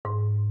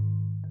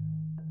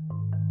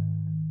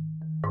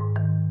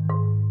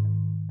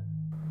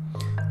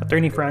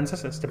Attorney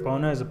Francis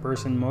Estepona is a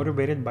person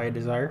motivated by a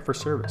desire for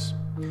service.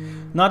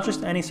 Not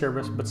just any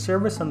service, but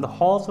service in the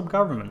halls of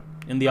government,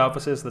 in the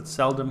offices that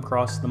seldom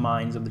cross the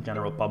minds of the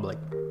general public.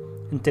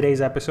 In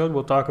today's episode,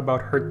 we'll talk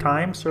about her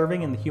time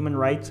serving in the Human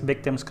Rights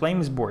Victims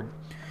Claims Board,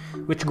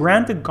 which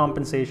granted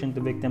compensation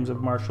to victims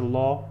of martial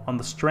law on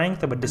the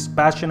strength of a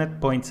dispassionate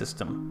point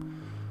system.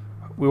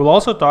 We will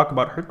also talk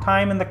about her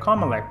time in the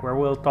COMELEC, where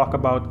we'll talk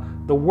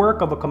about the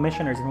work of a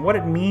commissioner and what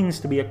it means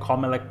to be a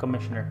COMELEC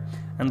commissioner.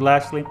 And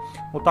lastly,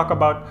 we'll talk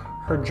about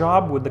her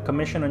job with the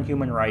Commission on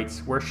Human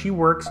Rights, where she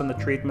works on the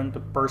treatment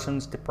of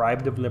persons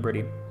deprived of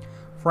liberty.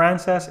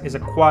 Frances is a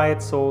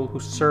quiet soul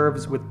who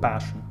serves with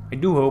passion. I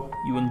do hope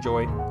you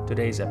enjoy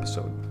today's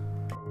episode.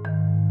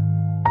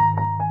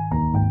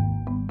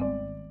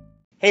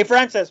 Hey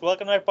Frances,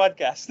 welcome to our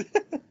podcast.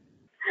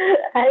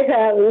 Hi,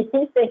 Rami.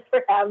 Thanks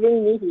for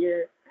having me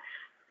here.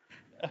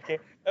 Okay.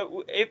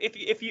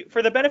 If you,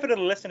 for the benefit of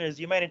the listeners,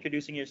 you mind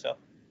introducing yourself?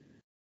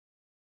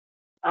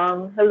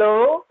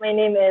 Hello, my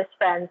name is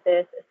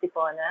Frances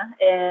Estipona,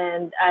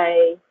 and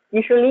I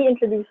usually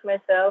introduce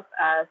myself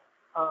as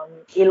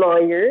a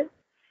lawyer,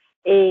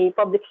 a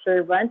public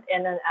servant,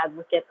 and an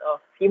advocate of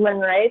human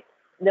rights,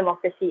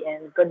 democracy,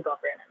 and good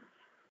governance.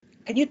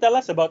 Can you tell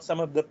us about some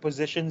of the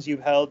positions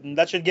you've held? And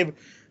that should give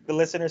the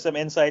listeners some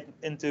insight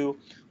into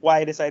why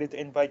I decided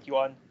to invite you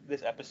on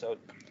this episode.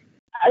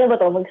 Ano ba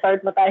to?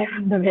 Mag-start ba tayo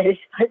from the very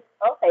start?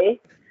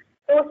 Okay.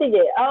 So,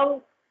 sige.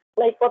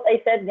 Like what I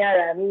said nga,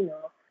 Rami,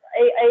 no?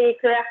 I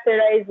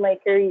characterize my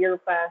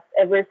career path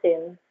ever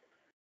since.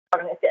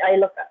 Parang if I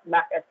look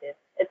back at it,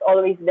 it's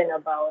always been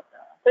about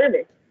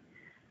service.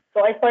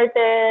 So, I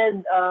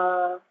started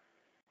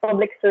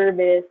public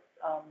service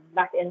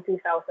back in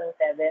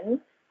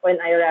 2007 when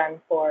I ran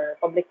for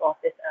public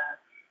office as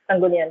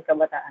Sangguniang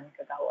Kabataan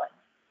Kagawan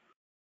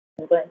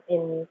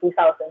in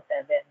 2007.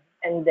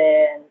 And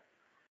then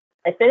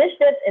I finished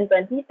it in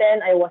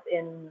 2010. I was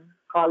in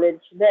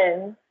college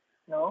then,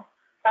 no?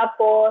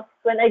 Tapos,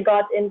 when I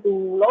got into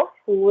law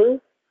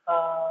school,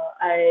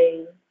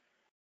 I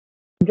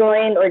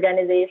joined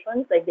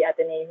organizations like the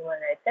Ateneo Human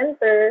Rights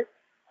Center.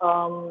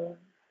 Sorry,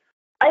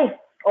 I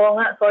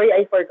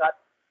forgot.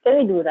 Can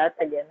we do that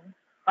again?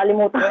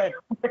 Kalimutan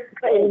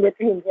ko in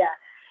between, yeah.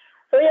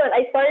 So yun,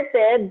 I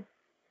started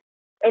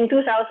in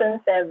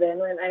 2007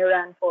 when I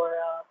ran for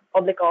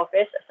public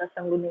office as a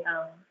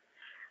Sangguniang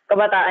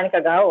Kabataan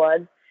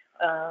Kagawad.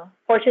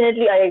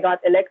 Fortunately, I got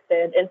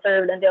elected and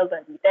served until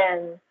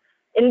 2010.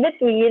 In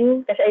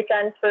between, kasi I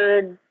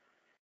transferred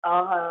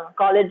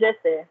colleges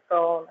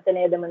from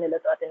Ateneo de Manila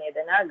to Ateneo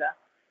de Naga.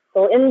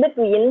 So in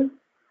between,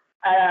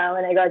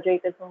 when I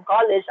graduated from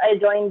college, I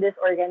joined this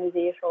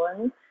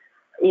organization,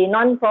 a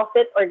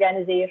non-profit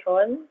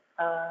organization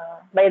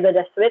by the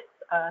Jesuits,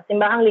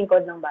 Simbahang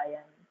Lingkod ng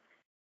Bayan.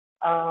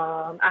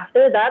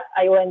 After that,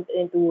 I went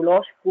into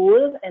law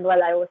school, and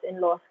while I was in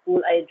law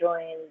school, I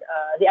joined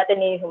the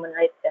Ateneo Human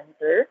Rights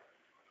Center.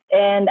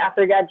 And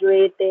after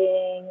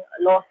graduating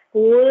law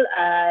school,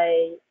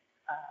 I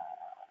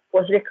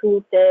was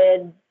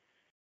recruited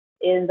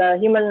in the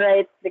Human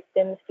Rights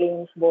Victims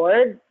Claims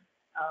Board.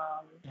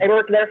 I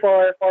worked there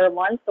for 4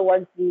 months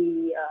towards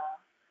the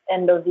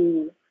end of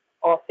the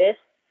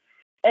office.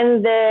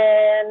 And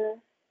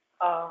then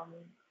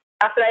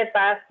after I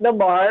passed the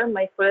bar,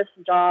 my first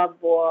job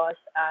was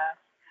as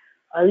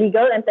a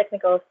legal and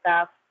technical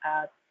staff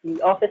at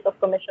the Office of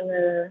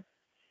Commissioner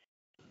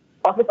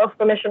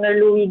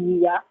Louis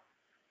Guia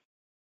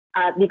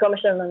at the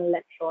Commission on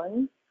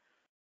Elections.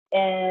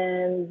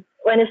 And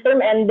when his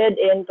term ended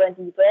in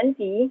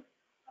 2020,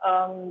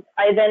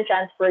 I then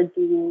transferred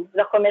to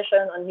the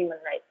Commission on Human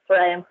Rights,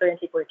 where I am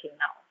currently working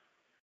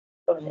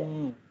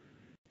now.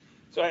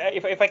 So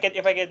if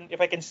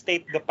I can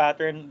state the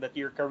pattern that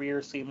your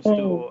career seems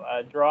to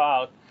draw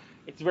out,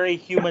 it's very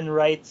human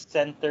rights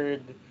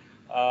centered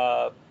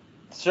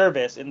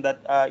service in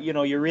that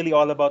you're really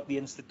all about the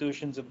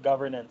institutions of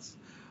governance.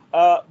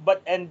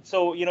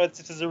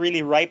 This is a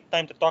really ripe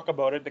time to talk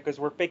about it because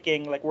we're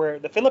picking, like, where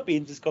the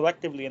Philippines is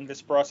collectively in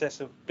this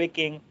process of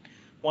picking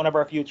one of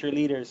our future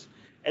leaders,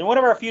 and one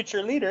of our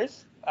future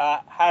leaders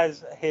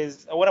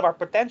one of our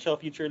potential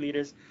future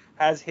leaders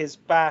has his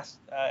past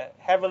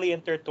heavily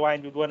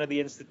intertwined with one of the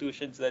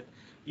institutions that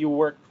you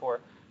worked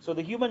for. So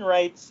the Human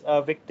Rights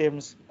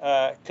Victims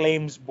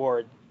Claims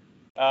Board.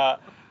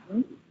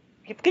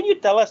 Can you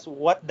tell us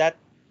what that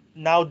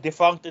now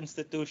defunct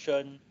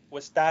institution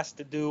was tasked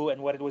to do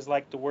and what it was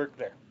like to work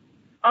there?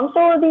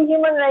 So the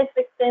Human Rights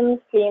Victims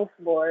Claims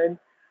Board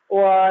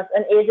was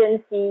an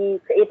agency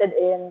created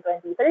in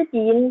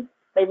 2013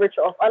 by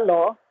virtue of a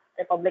law,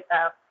 Republic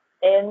Act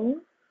N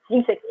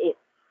 368.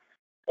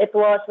 It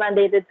was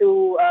mandated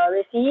to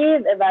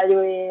receive,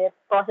 evaluate,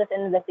 process,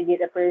 and investigate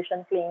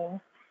reparation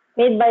claims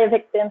made by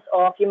victims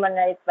of human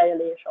rights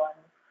violations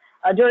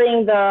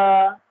during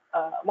the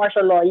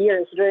martial law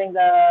years, during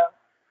the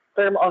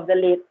term of the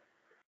late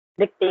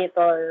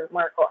dictator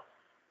Marcos.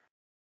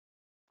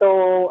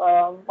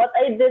 So what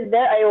I did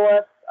there, I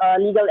was a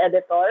legal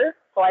editor.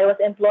 So I was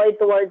employed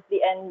towards the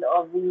end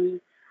of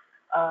the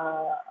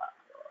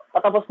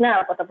patapos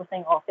na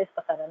yung office,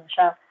 pasara na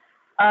siya.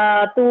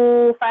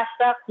 To fast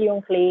track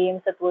yung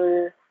claims that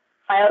were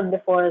filed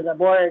before the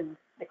board,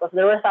 because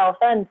there were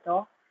thousands,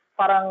 no?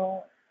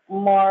 Parang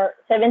more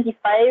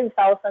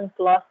 75,000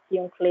 plus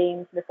yung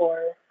claims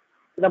before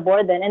the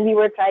board then, and we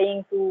were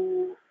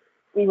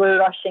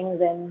rushing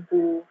them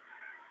to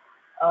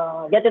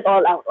get it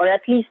all out, or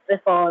at least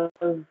resolve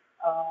a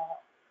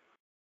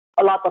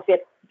lot of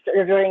it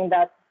during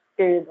that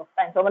period of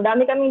time. So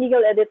madami kaming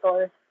legal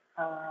editors,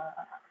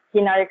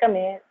 hinire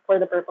kami for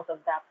the purpose of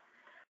that.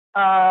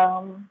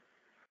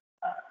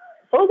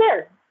 So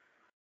there.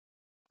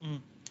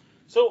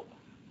 So,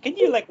 can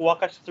you like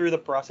walk us through the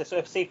process? So,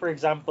 if say for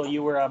example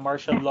you were a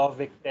martial law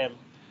victim,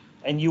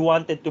 and you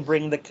wanted to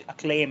bring a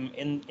claim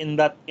in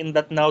that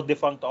now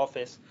defunct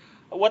office,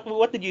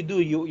 what did you do?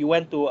 You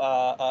went to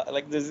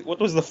like this. What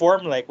was the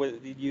form like?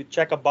 Did you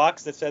check a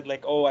box that said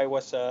like, oh, I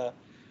was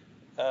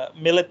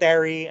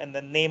military, and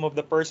the name of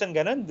the person?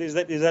 Ganon? Is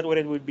that what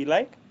it would be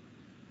like?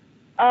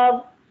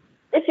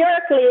 If you're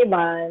a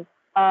claimant,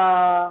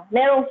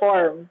 merong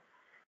form.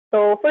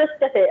 So first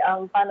kasi,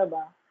 paano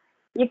ba?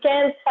 You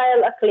can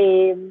file a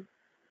claim.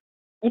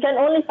 You can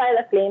only file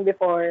a claim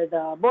before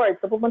the board.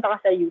 So pupunta ka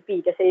sa UP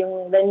kasi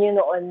yung venue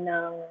noon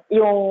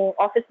yung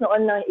office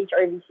noon ng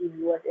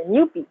HRVCB was in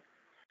UP.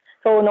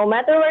 So no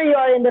matter where you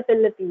are in the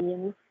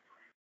Philippines,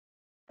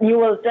 you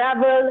will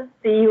travel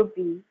to UP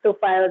to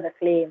file the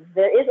claim.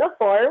 There is a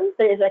form.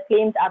 There is a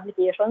claims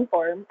application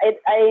form.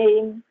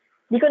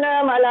 Di ko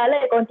na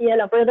maalala, konti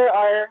na lang. Pero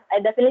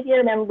I definitely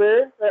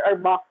remember there are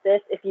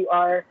boxes if you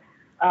are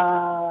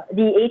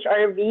the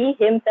HRV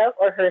himself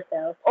or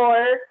herself,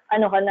 or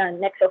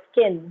next of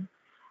kin.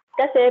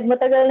 Kasi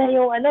matagal na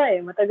yung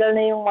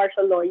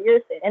martial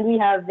lawyers and we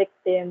have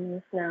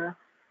victims na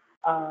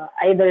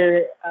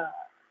either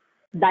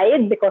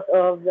died because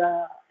of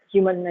the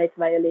human rights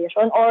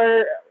violation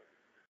or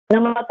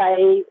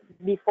namatay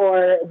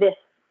before this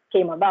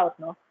came about,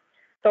 no?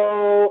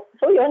 So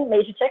yun,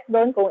 may check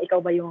doon kung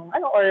ikaw ba yung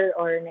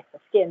or next of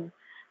kin.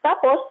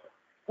 Tapos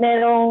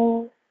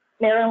merong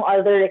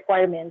other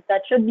requirements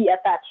that should be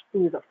attached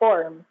to the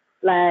form.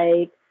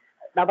 Like,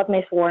 dapat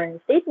may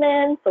sworn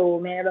statement, so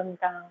meron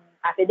kang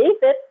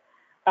affidavit.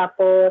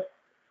 Tapos,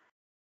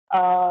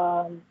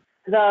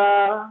 the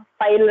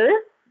filer,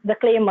 the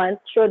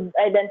claimant, should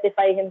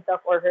identify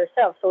himself or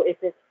herself. So, if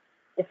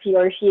he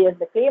or she is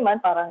the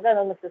claimant, parang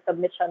gano'n,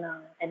 magsasubmit siya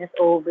ng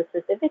NSO birth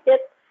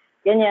certificate,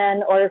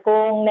 ganyan. Or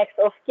kung next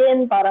of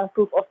kin, parang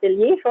proof of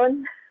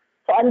filiation.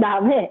 So, ang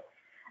dami.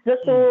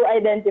 Just to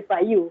identify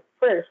you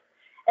first.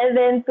 And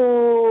then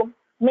to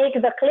make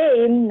the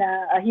claim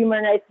na a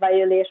human rights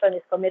violation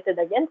is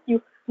committed against you,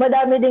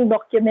 madami ding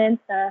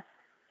documents na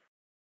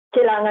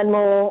kailangan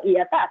mo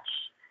i-attach.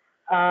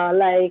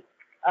 Like,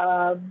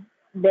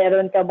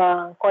 meron ka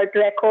bang court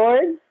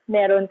records?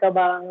 Meron ka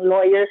bang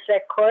lawyer's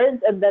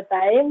records at the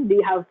time? Do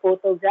you have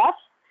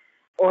photographs?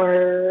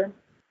 Or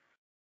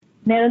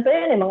meron pa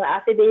yun, mga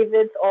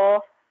affidavits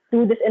of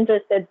two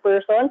disinterested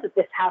persons that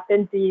this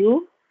happened to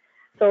you.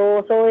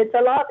 So it's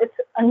a lot. It's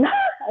ang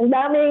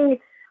daming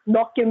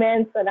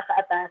documents na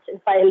naka-attach in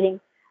filing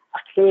a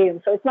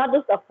claim. So it's not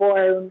just a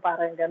form,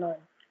 parang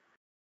ganon.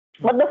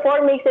 But the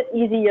form makes it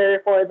easier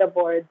for the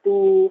board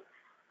to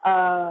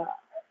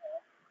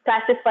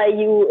classify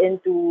you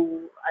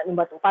into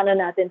paano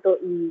natin to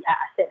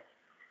i-assess.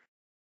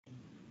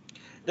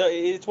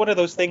 It's one of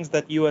those things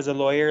that you as a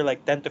lawyer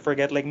like tend to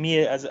forget. Like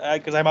me,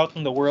 because I'm out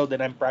in the world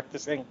and I'm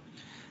practicing,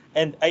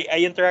 and I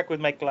interact with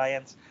my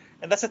clients.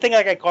 And that's the thing,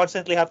 like I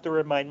constantly have to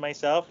remind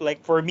myself. Like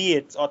for me,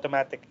 it's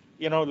automatic.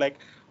 Like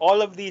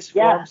all of these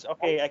forms.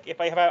 Okay, like if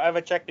I have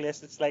a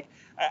checklist, it's like,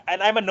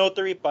 and I'm a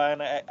notary pa,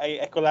 and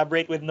I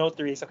collaborate with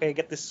notaries. Okay, I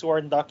get this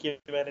sworn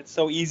document. It's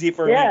so easy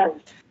for me.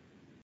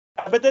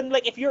 But then,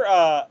 like if you're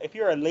a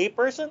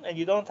layperson and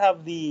you don't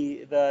have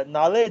the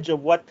knowledge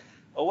of what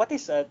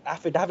is an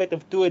affidavit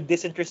of two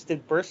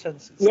disinterested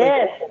persons.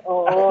 It's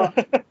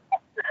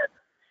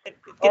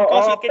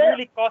it can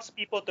really cause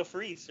people to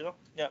freeze,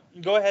 Yeah.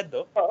 Go ahead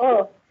though.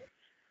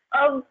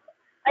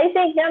 I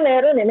think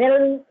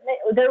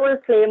there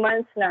were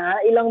claimants na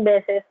ilang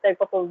beses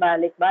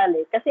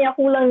nagpapabalik-balik kasi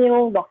kulang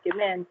yung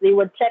documents. They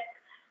would check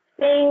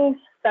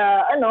things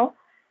sa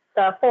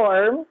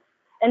form,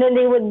 and then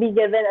they would be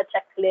given a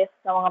checklist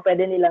na mga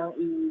pwede nilang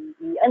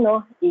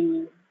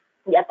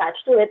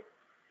i-attach to it,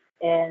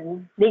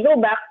 and they go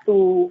back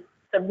to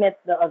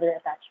submit the other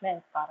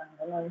attachments, parang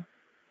ganun.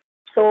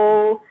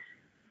 So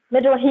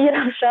medyo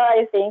hirap siya,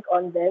 I think,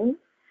 on them.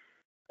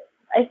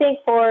 I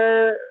think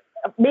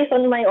based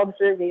on my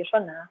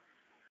observation,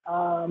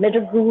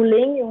 medyo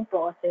grueling yung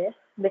process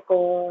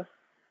because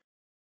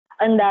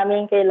ang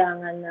daming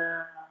kailangan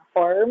na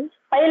forms.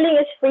 Filing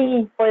is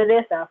free for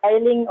this.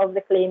 Filing of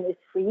the claim is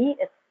free.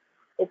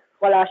 It's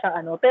wala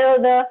siyang Pero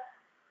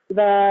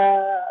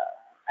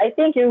I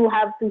think you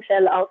have to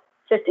shell out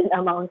certain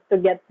amounts to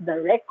get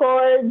the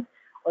records,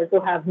 or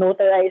to have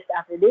notarized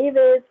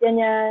affidavits,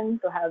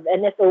 ganyan, to have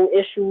NSO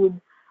issued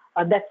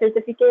a death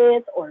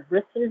certificate or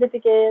birth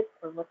certificate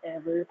or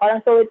whatever.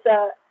 Parang so it's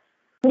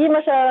hindi mo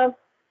siya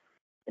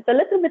it's a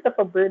little bit of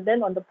a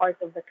burden on the part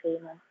of the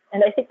claimant.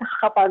 And I think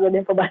nakakapagod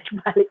din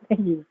pabalik-balik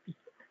ng UP.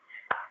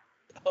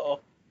 Oh,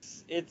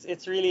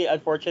 it's really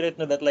unfortunate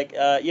no, that like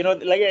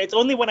like it's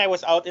only when I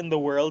was out in the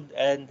world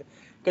and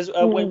because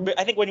Mm.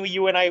 I think when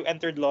you and I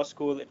entered law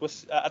school, it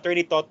was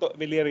attorney Toto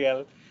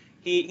Villarreal.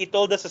 He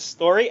told us a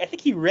story. I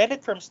think he read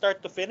it from start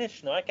to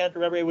finish. No, I can't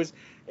remember. It was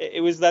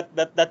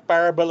that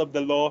parable of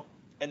the law,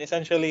 and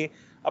essentially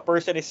a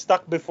person is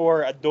stuck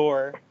before a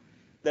door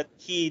that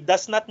he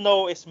does not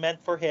know is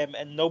meant for him,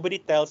 and nobody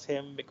tells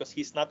him because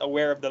he's not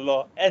aware of the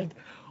law. And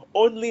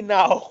only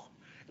now,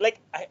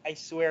 like I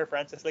swear,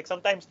 Francis, like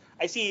sometimes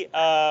I see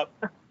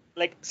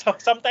like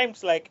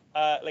sometimes like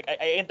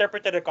I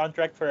interpreted a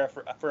contract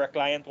for a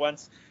client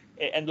once,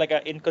 and like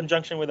in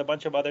conjunction with a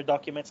bunch of other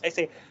documents, I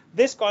say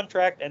this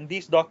contract and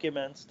these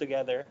documents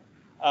together,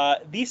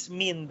 these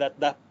mean that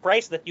the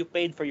price that you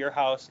paid for your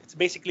house, it's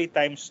basically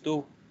times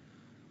two,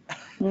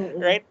 Mm-mm.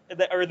 right?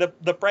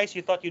 The price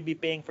you thought you'd be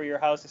paying for your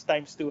house is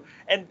times two,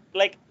 and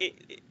like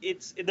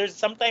it's there's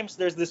sometimes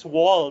there's this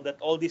wall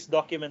that all these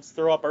documents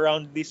throw up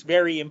around these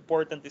very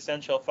important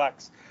essential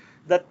facts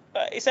that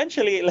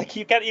essentially like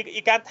you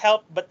can't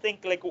help but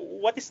think like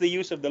what is the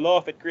use of the law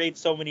if it creates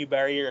so many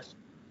barriers?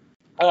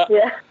 Uh,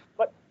 Yeah.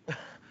 but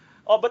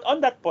oh, but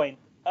on that point,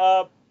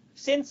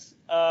 since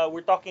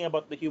we're talking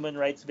about the Human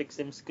Rights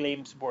Victims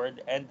Claims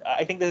Board, and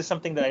I think this is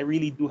something that I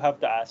really do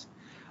have to ask.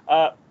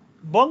 Uh,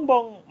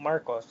 Bongbong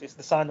Marcos is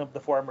the son of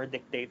the former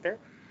dictator,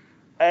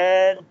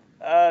 and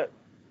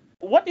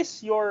what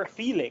is your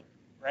feeling,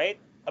 right,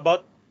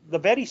 about the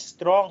very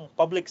strong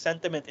public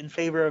sentiment in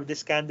favor of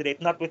this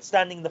candidate,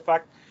 notwithstanding the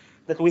fact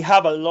that we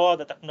have a law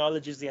that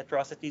acknowledges the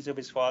atrocities of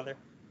his father?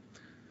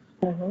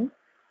 Mm-hmm.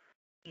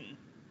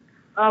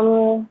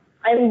 I'm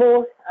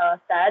both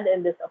sad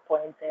and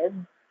disappointed.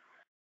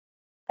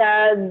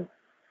 Sad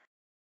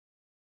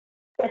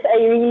because I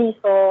really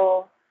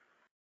saw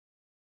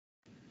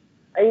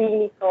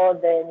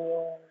then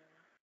yung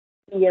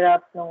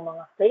hirap ng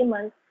mga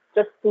claimants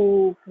just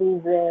to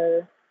prove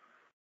their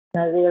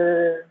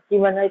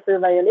human rights were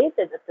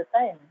violated at the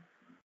time.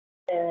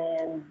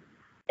 And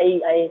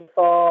I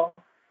saw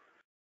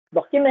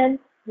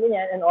documents,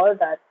 ganyan, and all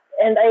that.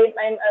 And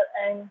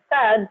I'm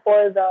sad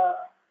for the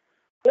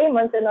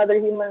claimants and other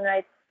human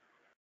rights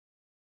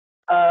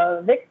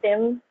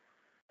victims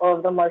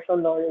of the martial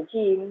law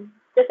regime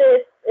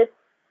kasi it's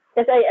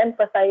kasi I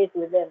empathize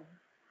with them.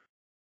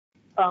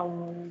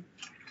 Um,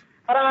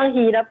 parang ang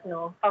hirap,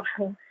 no?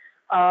 Parang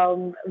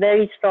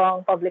very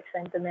strong public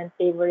sentiment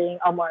favoring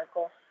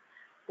Marcos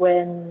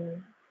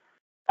when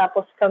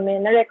tapos kami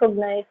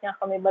na-recognize niya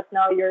kami but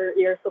now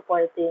you're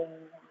supporting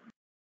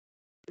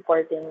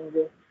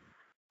this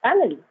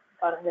family.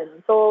 Parang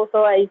ganun. So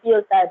I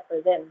feel sad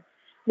for them.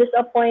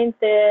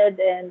 Disappointed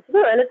and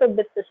siguro a little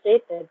bit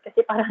frustrated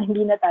kasi parang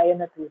hindi na tayo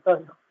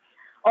natuto. No?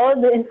 All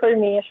the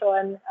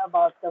information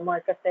about the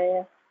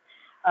Marcoses,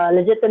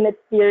 legitimate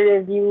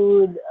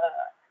peer-reviewed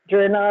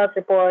journals,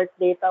 reports,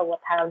 data, what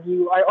have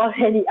you, are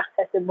already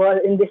accessible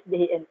in this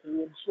day and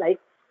age. Like,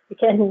 you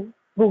can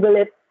Google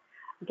it.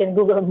 You can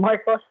Google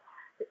Marcos.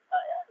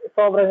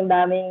 Sobrang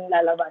daming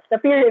lalabas.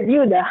 Na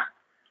peer-reviewed,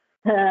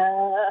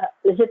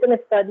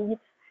 legitimate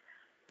studies,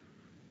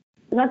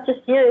 not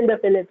just here in the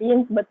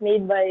Philippines, but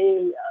made by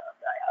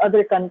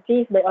other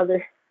countries, by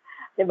other,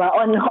 diba,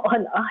 on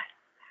us.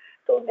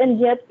 So, and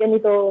yet,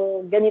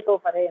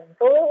 ganito pa rin.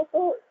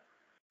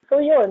 So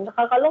yun,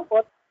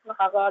 nakakalungkot,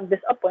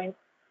 nakaka-disappoint.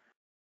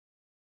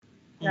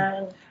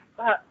 Mm.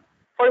 Na,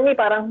 for me,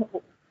 parang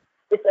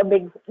it's a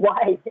big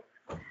why.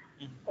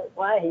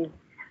 Why?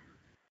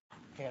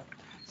 Yeah.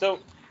 So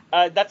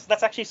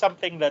that's actually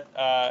something that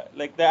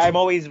I'm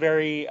always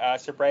very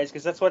surprised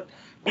because that's what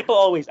people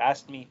always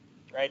ask me,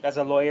 right? As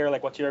a lawyer,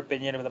 like, what's your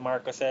opinion of the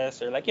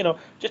Marcoses? Or like,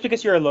 just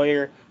because you're a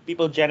lawyer,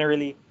 people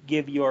generally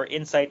give your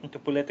insight into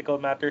political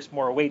matters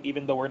more weight,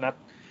 even though we're not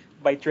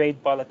by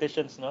trade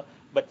politicians, no.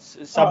 But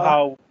Oo.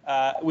 somehow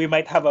we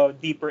might have a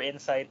deeper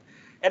insight.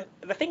 And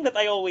the thing that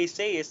I always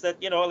say is that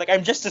like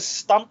I'm just as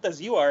stumped as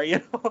you are,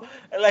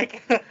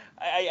 like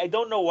I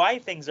don't know why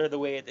things are the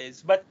way it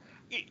is, but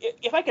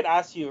if I could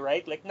ask you,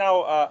 right, like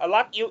now, a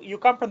lot you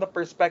come from the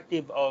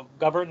perspective of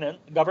government,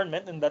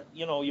 and that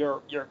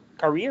your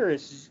career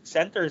is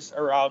centers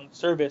around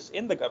service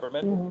in the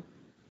government. Mm-hmm.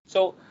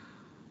 So,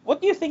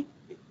 what do you think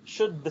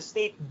should the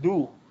state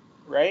do,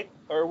 right,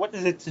 or what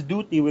is its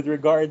duty with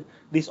regard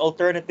these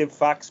alternative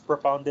facts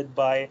propounded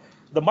by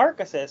the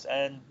Marcoses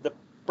and the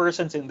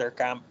persons in their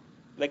camp?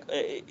 Like,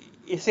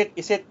 is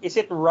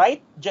it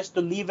right just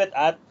to leave it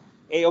at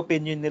a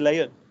opinion nila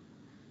yun?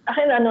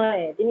 Akin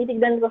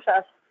tinitignan ko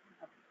siya as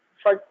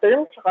short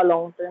term tsaka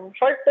long term.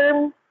 Short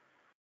term,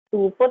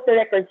 to put the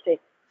record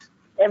straight.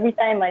 Every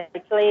time I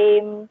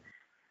claim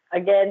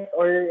against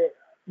or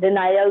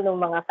denial ng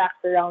mga facts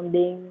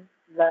surrounding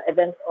the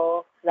events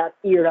of that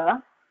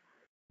era,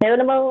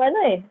 meron namang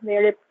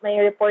may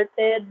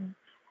reported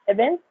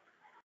events.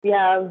 We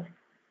have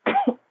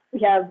we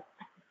have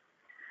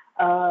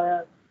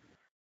uh,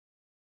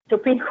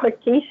 Supreme Court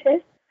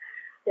cases.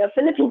 We have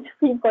Philippine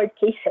Supreme Court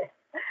cases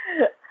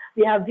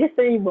we have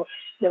history books,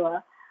 di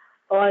ba?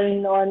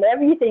 On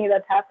everything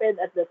that happened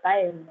at the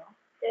time. No?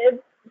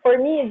 For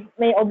me,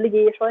 may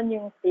obligation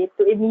yung state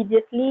to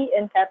immediately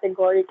and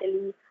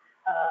categorically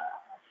uh,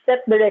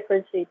 set the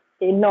record straight.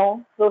 Say,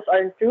 no, those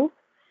aren't true.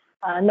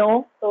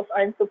 No, those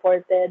aren't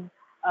supported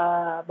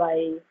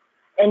by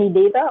any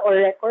data or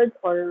records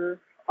or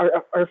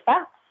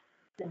facts,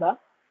 di ba?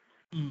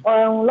 Mm.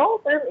 Long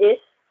term is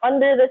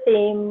under the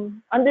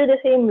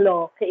same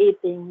law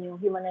creating yung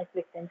Human Rights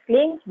Victims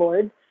Claims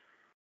Board,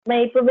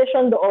 may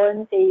provision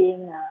doon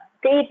saying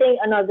creating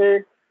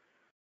another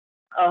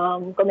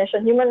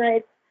commission, Human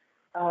Rights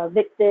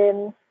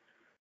Victims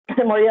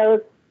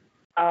Memorial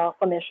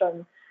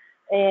Commission.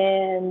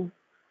 And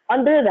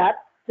under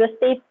that,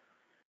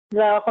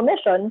 the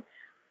commission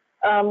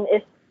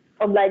is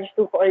obliged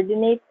to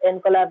coordinate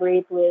and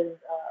collaborate with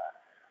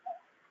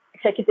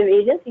executive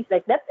agencies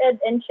like DepEd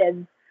and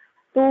SHED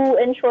to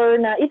ensure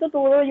na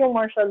ituturo yung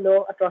martial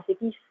law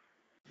atrocities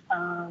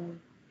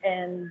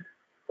and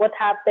what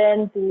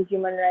happened to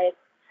human rights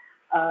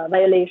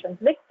violations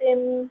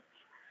victims,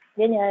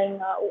 ganyan.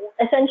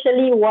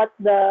 Essentially, what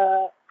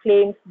the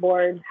claims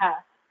board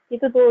has.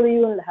 Ituturo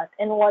yung lahat.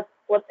 And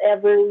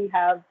whatever we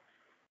have,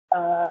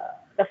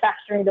 the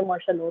facts during the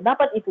martial law,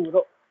 dapat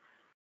ituro.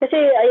 Kasi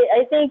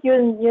I think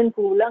yun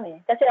kulang eh.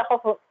 Kasi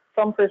ako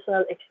from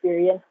personal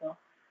experience, no,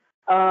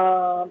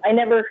 I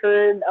never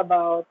heard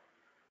about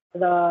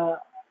the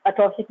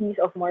atrocities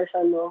of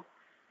martial law,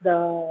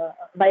 the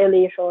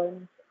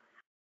violations,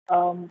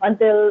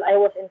 until I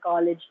was in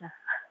college na.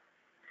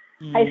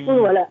 High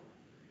school, wala.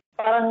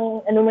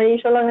 Parang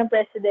enumeration lang ng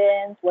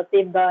presidents, what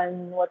they've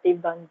done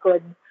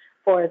good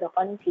for the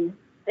country.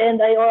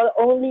 And I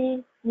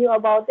only knew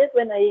about it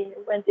when I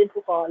went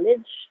into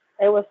college.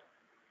 I was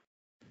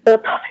so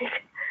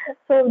topic.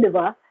 So, di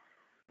ba?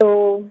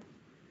 So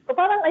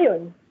parang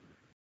ayun.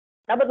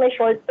 Dapat may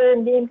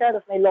short-term game ka,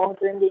 tapos may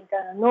long-term game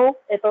ka. No,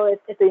 ito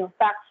yung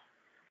facts.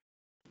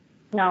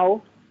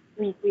 Now,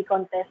 we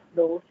contest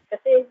those.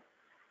 Kasi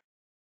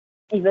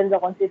even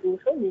the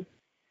Constitution,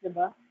 di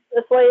ba?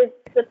 That's why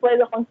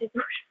the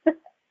Constitution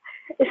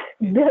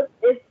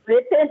is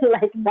written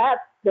like that,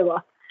 di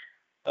ba?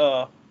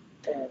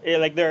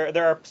 Like there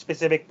are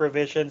specific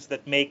provisions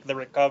that make the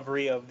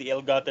recovery of the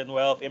ill-gotten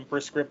wealth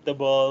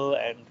imprescriptible,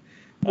 and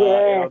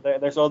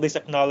there's all this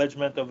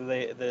acknowledgement of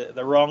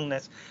the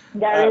wrongness.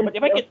 But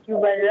if I could,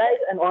 human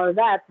rights and all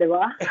that, di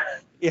ba?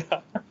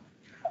 Yeah.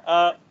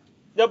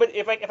 No, but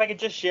if I could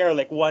just share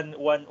like one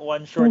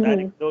short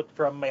anecdote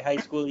from my high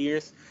school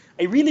years,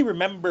 I really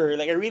remember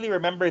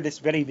this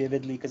very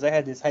vividly because I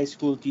had this high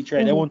school teacher,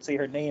 and I won't say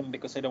her name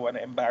because I don't want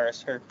to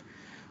embarrass her.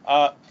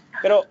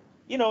 Pero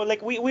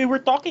like we were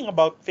talking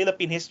about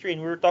Philippine history,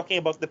 and we were talking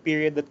about the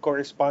period that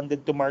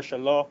corresponded to martial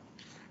law,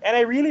 and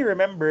I really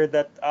remember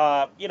that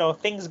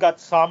things got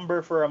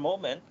somber for a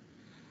moment.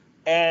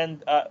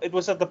 And it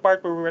was at the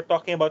part where we were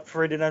talking about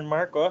Ferdinand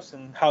Marcos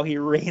and how he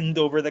reigned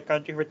over the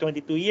country for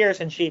 22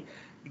 years. And she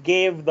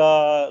gave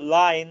the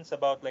lines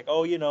about like,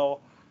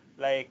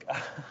 like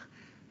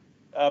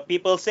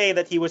people say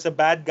that he was a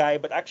bad guy,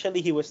 but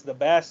actually he was the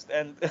best.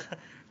 And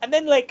and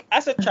then like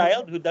as a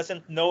child who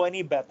doesn't know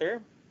any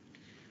better,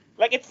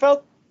 like it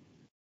felt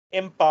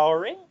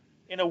empowering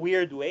in a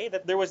weird way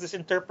that there was this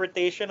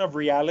interpretation of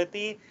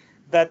reality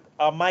that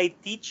my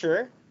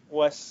teacher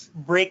was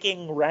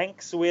breaking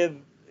ranks with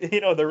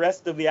the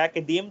rest of the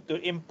academe to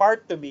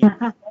impart to me,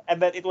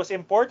 and that it was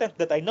important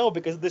that I know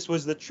because this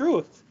was the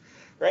truth,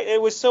 right?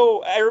 It was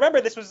so. I remember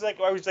this was like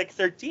I was like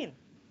 13,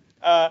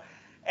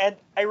 and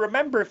I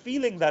remember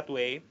feeling that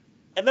way,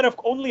 and then of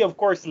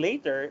course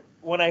later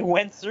when I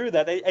went through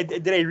that,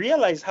 I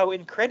realize how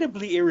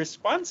incredibly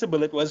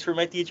irresponsible it was for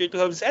my teacher to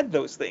have said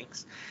those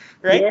things,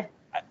 right?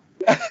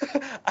 Yeah.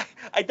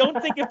 I don't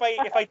think if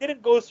I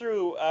didn't go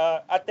through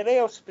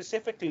Ateneo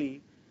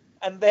specifically,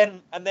 and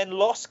then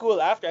law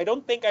school after, I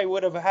don't think I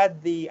would have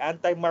had the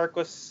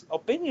anti-Marcos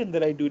opinion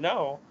that I do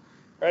now,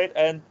 right?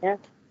 And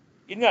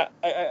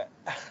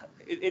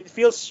it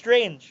feels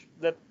strange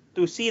that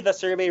to see the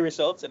survey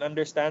results and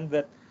understand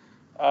that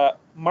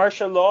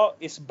martial law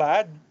is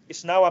bad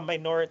is now a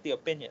minority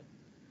opinion.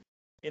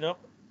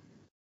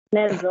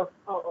 Medyo,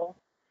 oo.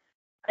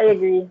 I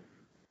agree.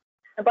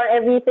 But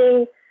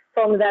everything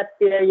from that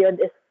period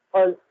is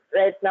all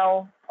right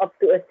now up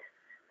to it.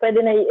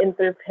 Pwede na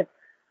i-interpret.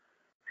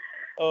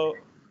 Oh,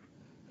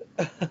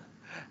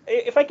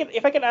 if I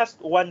can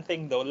ask one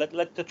thing though,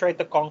 let to try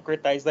to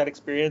concretize that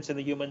experience in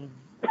the human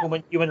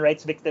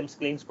rights victims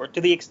claims court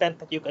to the extent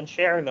that you can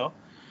share, no?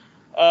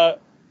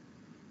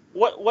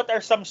 What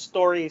are some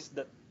stories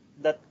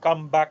that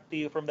come back to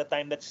you from the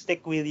time that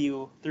stick with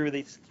you through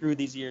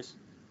these years?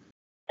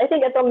 I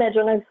think ito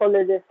medyo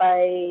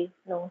nag-solidify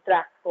nung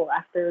track ko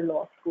after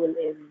law school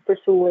in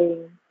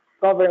pursuing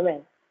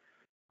government.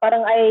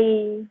 Parang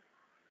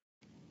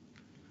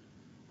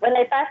when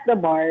I passed the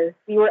bar,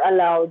 we were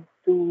allowed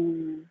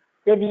to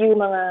review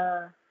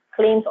mga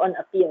claims on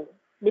appeal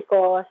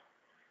because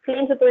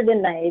claims that were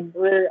denied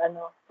were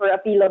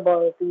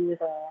appealable to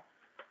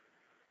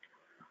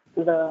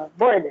the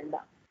board and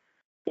that.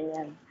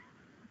 Ganyan.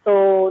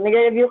 So,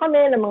 nagre-review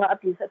kami ng mga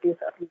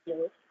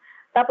appeals.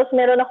 Tapos,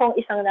 meron akong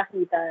isang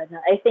nakita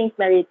na I think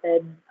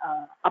merited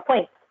a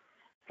point.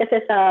 Kasi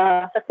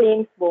sa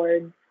claims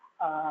board,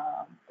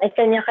 ay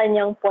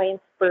kanya-kanyang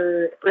points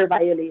per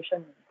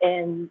violation.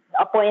 And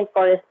a point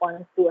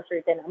corresponds to a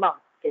certain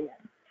amount.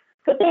 Ganyan.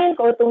 So, tingin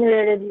ko, itong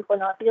nire-review ko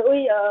na,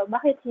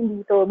 bakit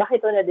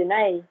to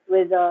na-deny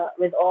with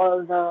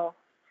all the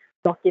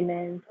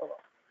documents?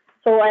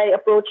 So, I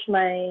approached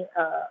my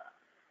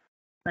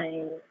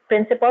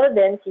principal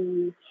then,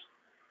 si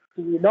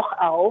Doc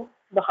Au.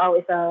 Doc Au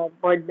is a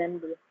board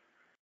member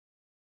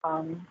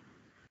of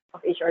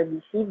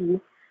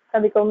HRBCB.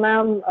 Sabi ko,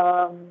 ma'am,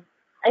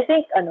 I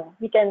think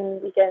we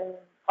can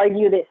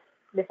argue this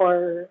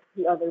before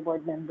the other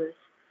board members.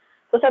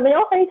 So sabi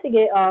niya, okay,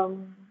 sige,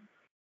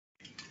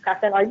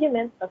 cast an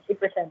argument, tapos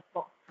i-present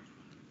mo.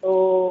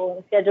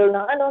 So, schedule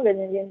ng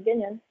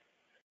ganyan.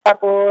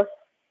 Tapos,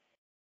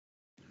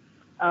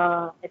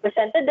 I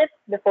presented it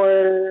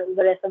before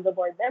the rest of the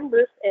board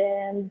members,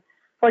 and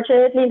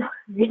fortunately,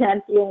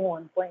 ginanti yung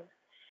 1 point.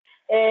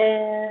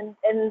 And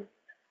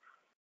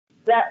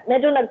that,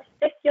 medyo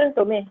nag-stick yun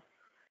to me.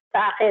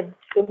 Sa akin,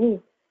 to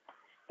me.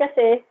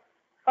 Kasi,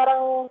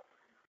 parang,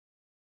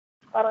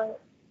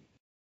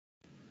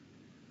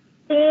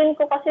 tingin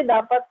ko kasi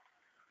dapat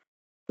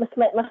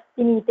mas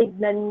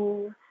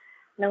tinitignan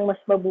ng mas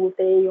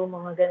mabuti yung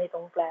mga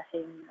ganitong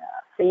klaseng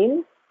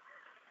claims.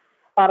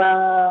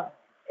 Para,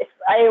 if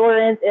I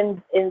weren't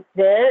in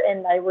there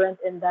and I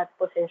weren't in that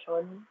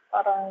position,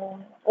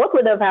 parang, what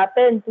would have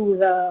happened to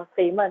the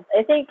claimant?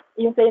 I think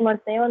yung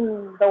claimant na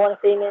yun, the one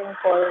claiming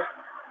for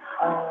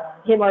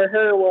him or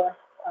her was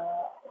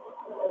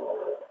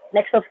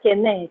next of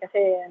kin na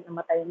kasi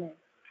namatay na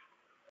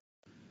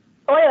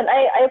So, ayun,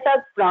 I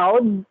felt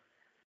proud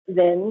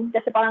then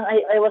kasi parang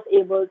I was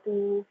able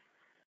to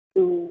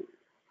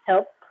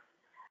help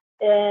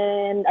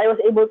and I was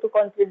able to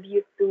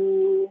contribute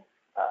to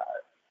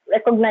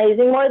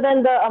recognizing more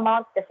than the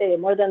amount kasi,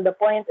 more than the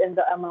point and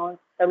the amount,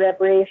 the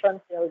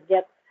reparations they'll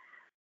get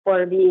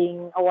for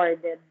being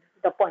awarded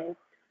the point.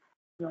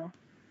 No?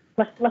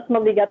 Mas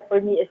mabigat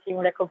for me is yung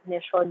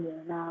recognition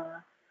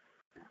na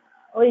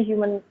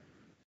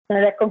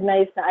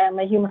na-recognize na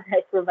my human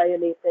rights were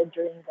violated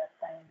during that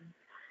time.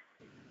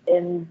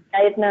 And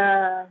kahit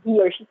na he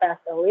or she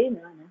passed away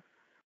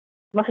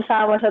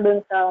masasama siya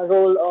dun sa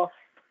role of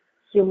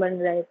human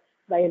rights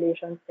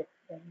violation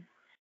victim.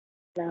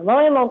 Na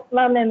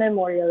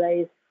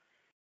ma-memorialize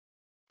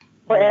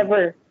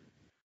forever.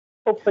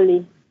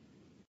 Hopefully.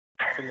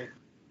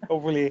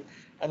 Hopefully.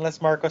 Unless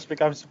Marcos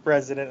becomes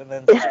president and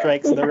then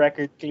strikes the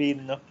record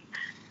clean, no?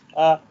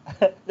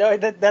 No,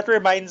 that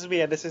reminds me,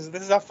 and this is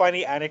a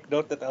funny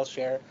anecdote that I'll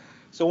share.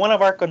 So one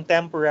of our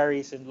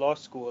contemporaries in law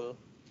school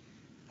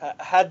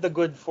had the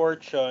good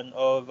fortune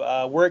of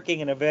working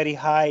in a very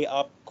high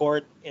up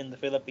court in the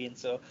Philippines.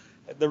 So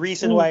the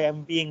reason why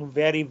I'm being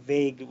very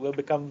vague will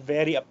become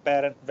very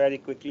apparent very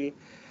quickly.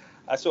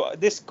 So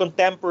this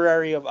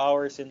contemporary of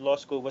ours in law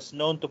school was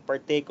known to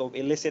partake of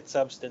illicit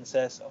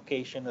substances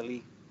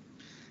occasionally,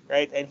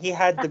 right? And he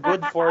had the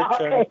good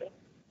fortune. Okay.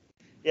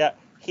 Yeah,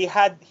 he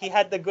had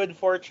the good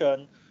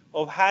fortune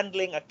of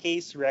handling a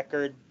case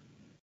record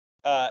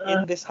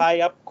in this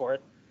high up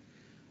court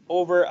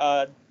over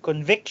a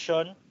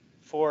conviction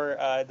for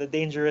the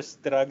Dangerous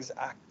Drugs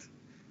Act,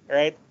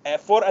 right?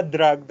 For a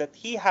drug that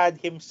he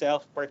had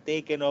himself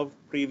partaken of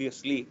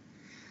previously.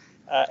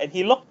 And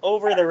he looked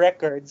over the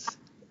records,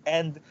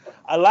 and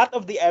a lot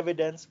of the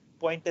evidence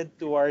pointed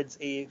towards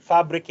a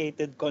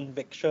fabricated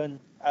conviction,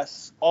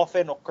 as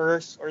often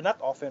occurs, or not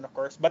often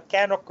occurs, but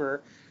can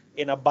occur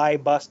in a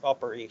buy-bust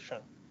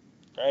operation,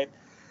 right?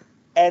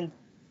 And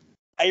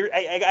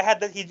I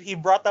had that he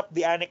brought up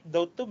the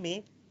anecdote to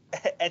me,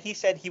 and he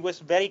said he was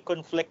very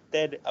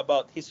conflicted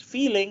about his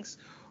feelings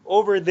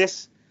over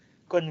this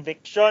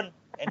conviction,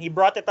 and he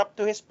brought it up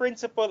to his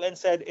principal and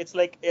said, "It's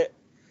like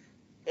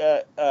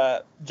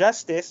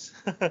Justice,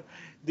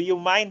 do you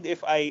mind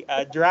if I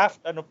draft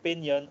an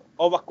opinion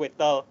of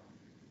acquittal?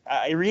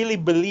 I really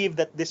believe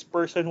that this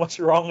person was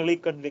wrongly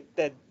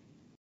convicted."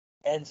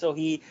 And so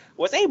he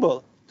was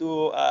able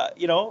to,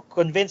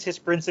 convince his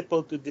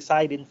principal to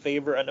decide in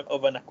favor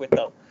of an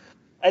acquittal.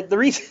 And the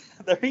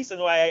reason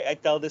why I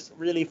tell this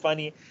really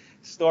funny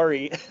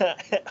story,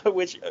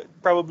 which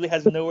probably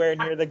has nowhere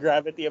near the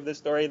gravity of the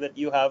story that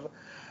you have,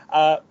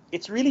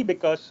 it's really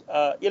because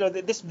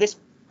this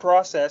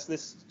process,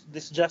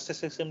 this justice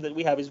system that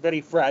we have is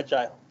very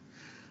fragile.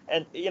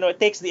 And it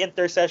takes the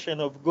intercession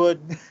of good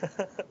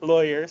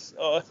lawyers,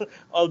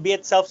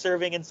 albeit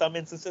self-serving in some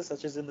instances,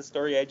 such as in the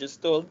story I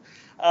just told,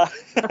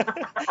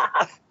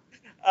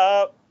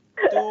 to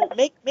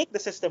make the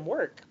system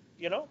work.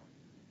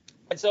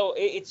 And so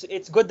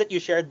it's good that you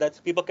shared that,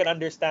 so people can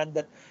understand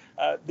that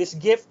this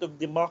gift of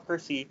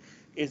democracy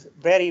is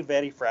very,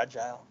 very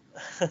fragile.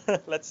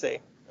 Let's say,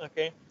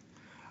 okay.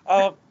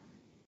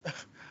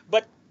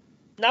 But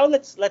now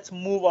let's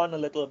move on a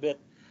little bit.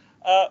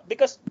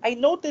 Because I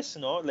notice,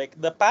 like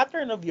the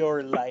pattern of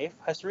your life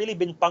has really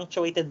been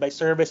punctuated by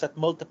service at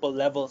multiple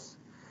levels.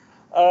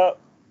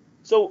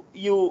 So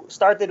you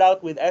started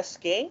out with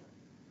SK.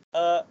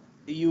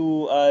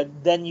 You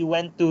then you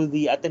went to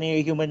the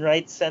Ateneo Human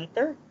Rights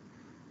Center,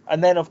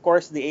 and then of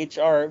course the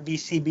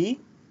HRVCB.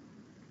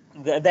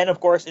 Then of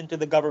course into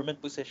the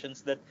government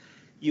positions that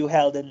you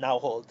held and now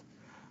hold.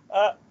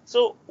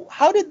 So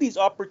how did these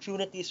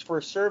opportunities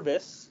for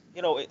service,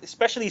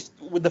 especially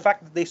with the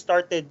fact that they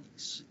started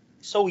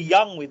so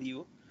young with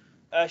you,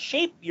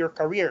 shape your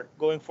career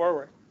going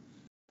forward?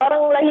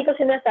 Parang lagi ko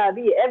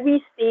sinasabi, every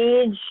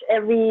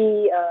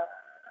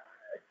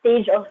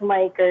stage of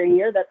my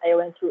career that I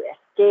went through,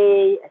 SK,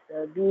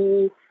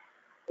 SLB,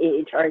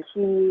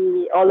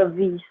 AHRC, all of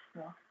these,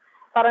 no?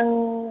 Parang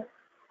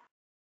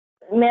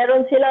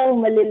meron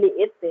silang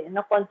maliliit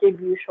na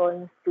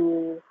contributions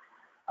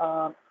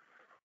uh,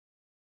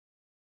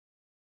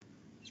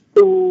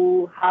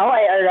 to how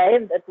I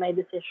arrived at my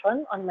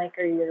decision on my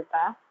career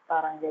path,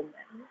 parang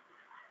ganyan.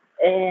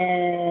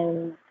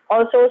 And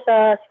also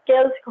sa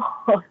skills ko,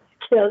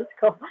 skills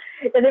ko.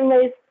 Kasi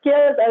my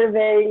skills are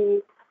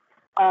very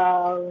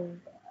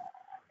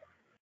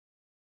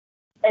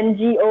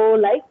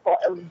NGO-like,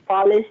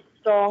 policy,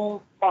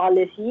 strong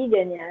policy,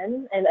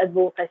 ganyan, and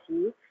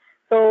advocacy.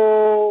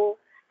 So,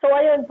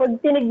 ayun,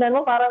 pag tinignan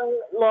mo, parang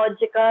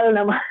logical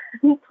naman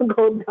to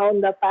go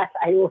down the path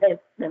I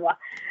went, di ba?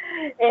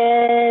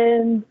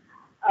 And,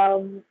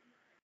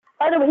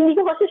 paano ba, hindi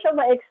ko kasi siya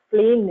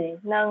ma-explain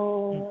na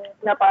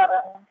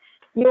parang,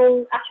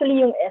 actually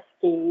yung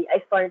SK, I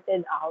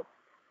started out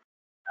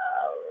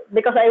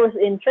because I was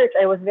in church,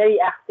 I was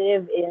very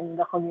active in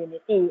the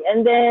community.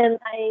 And then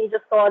I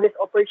just saw this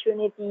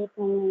opportunity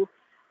to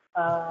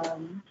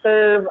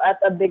serve at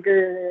a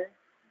bigger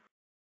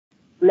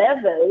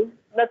level.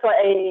 That's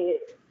why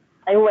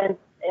I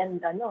went and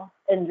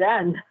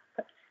ran.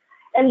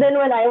 And then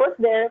when I was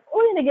there,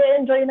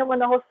 nag-enjoy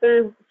naman ako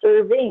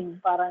serving,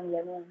 parang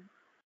ganun.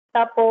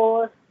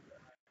 Tapos,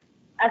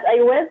 as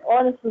I went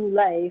on through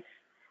life,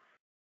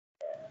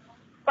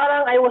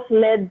 parang I was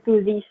led to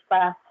these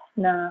paths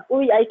na,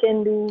 I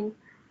can do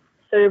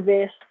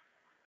service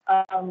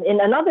in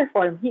another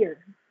form here.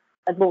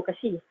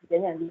 Advocacy,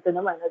 ganyan. Dito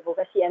naman,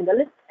 advocacy and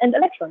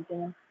elections,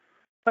 ganyan.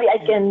 I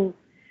can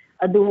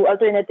do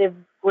alternative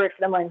work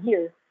naman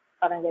here,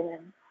 parang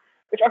ganyan.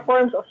 Which are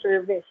forms of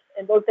service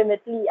and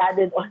ultimately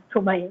added on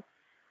to my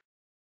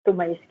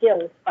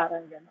skills,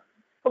 parang gano'n.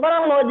 So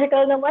parang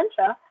logical naman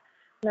siya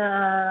na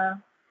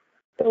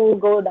to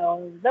go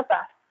down the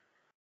path.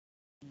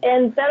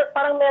 And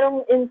parang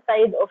merong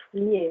inside of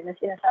me na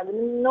sinasabi,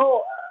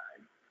 no,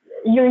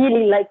 you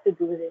really like to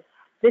do this.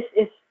 This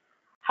is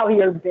how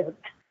you're built.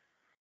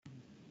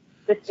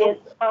 This is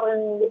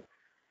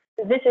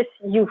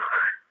you.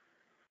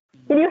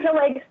 Hindi ko siya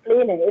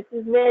ma-explain eh. It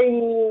is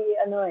very,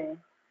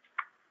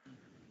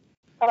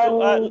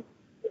 parang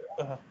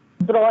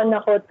drawn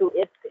ako to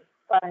it eh.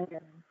 Parang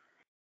ganun.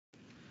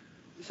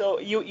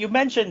 So you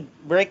mentioned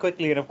very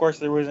quickly, and of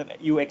course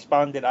you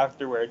expounded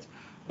afterwards,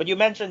 but you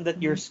mentioned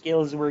that your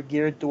skills were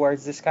geared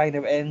towards this kind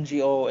of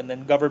NGO and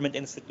then government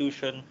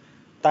institution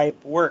type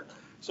work.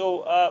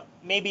 So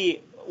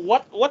maybe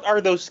what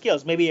are those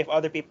skills? Maybe if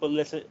other people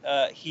listen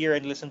hear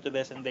and listen to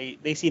this and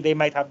they see they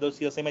might have those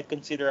skills, they might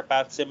consider a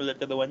path similar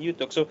to the one you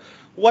took. So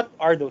what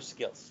are those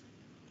skills?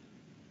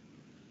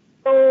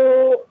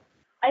 So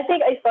I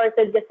think I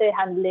started kasi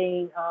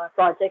handling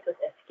projects as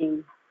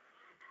SK.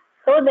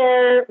 So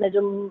there,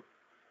 medyo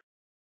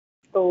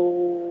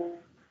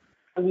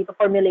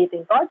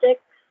formulating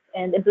projects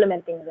and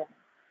implementing them.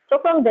 So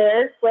from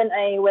there, when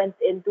I went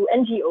into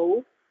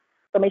NGO,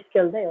 so my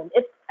skill na yun,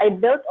 I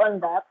built on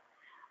that,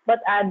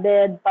 but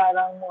added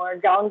parang more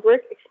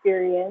groundwork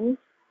experience,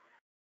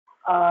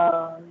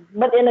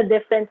 but in a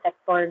different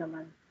sector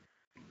naman.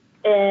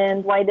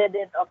 And widened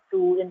it up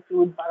to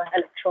include parang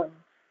elections.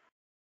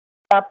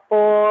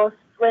 Tapos,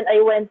 when I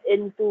went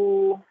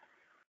into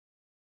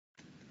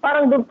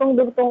parang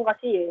dugtong-dugtong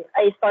kasi eh.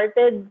 I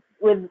started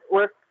with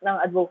work ng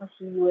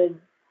advocacy with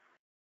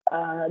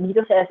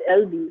dito sa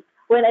SLB.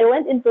 When I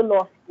went into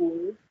law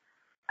school,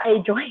 I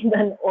joined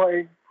an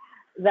org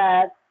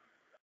that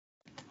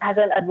has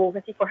an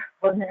advocacy for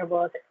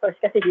vulnerable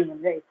sectors kasi human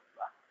rights.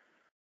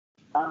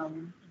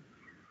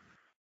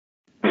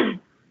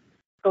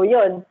 So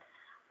yun.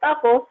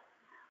 Tapos,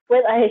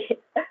 when I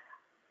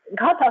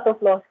got out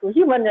of law school,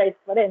 human rights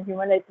pa rin,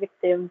 Human Rights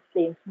Victims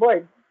Claims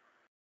Board.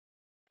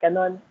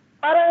 Ganon.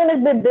 Parang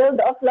nagbe-build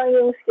up lang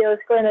yung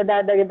skills ko,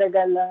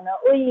 nadadagdagan lang na,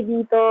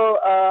 dito,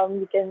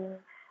 you can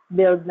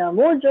build na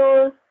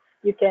modules,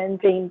 you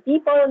can train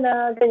people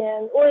na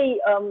ganyan.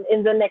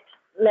 In the next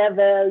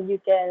level,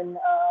 you can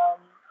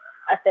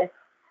assess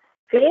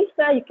claims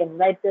na, you can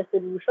write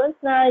resolutions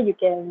na, you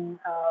can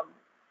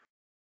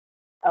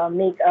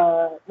make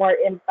more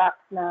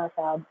impact na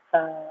sa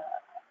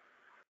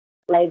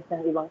lives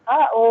ng ibang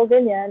tao,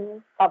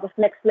 ganyan. Tapos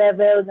next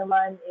level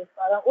naman is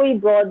parang,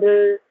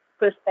 broader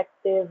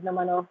perspective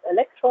naman of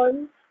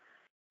elections,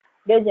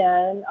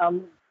 ganyan,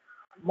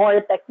 more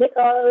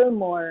technical,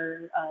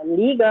 more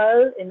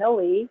legal in a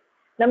way,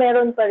 na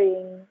meron pa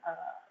ring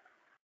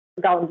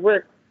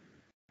groundwork.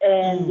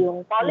 and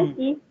yung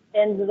policy,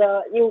 and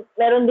yung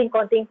meron din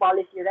konting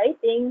policy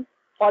writing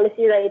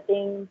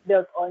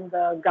built on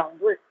the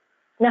groundwork.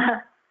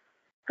 Na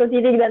kung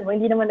titignan mo,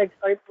 hindi naman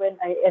nag-start when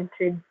I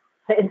entered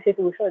sa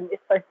institution. It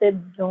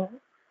started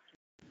nung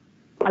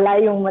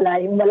malayo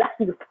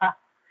pa.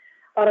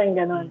 Parang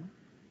ganon.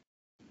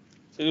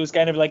 So it was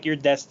kind of like your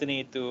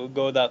destiny to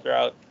go that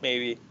route,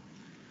 maybe.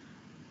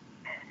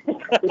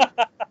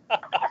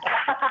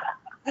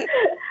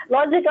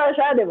 Logical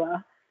siya, di ba?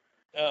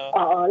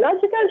 Oo,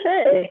 logical siya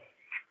eh.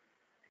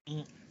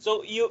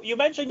 So you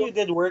mentioned you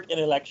did work in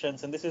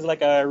elections, and this is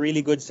like a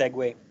really good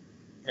segue,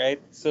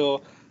 right?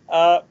 So,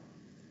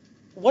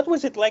 what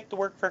was it like to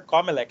work for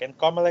Comelec? And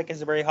Comelec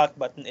is a very hot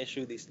button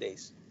issue these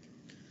days.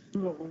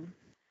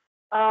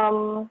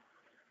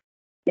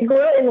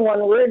 Siguro in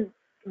one word,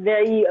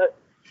 very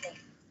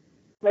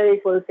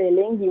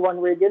fulfilling. Di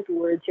one word yun, two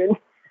words yun.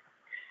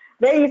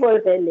 Very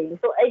fulfilling.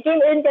 So I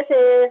came in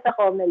kasi sa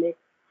Comelec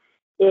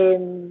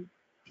in,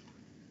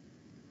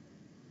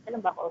 ano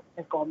ba ako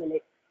sa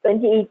Comelec?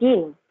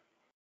 2018.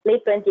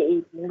 Late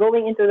 2018.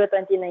 Going into the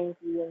 2019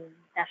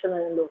 national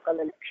and local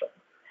elections.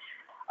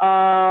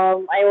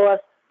 I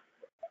was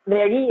a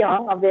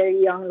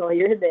very young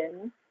lawyer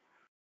then.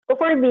 So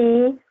for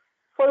me,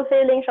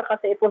 fulfilling siya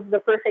kasi it was the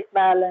perfect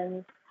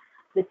balance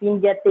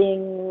between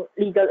getting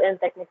legal and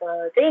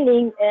technical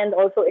training and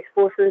also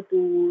exposure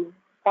to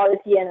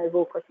policy and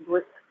advocacy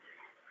work.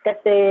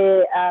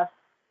 Kasi as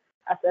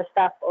a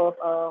staff of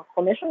a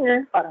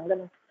commissioner, parang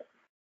ganun.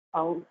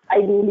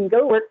 I do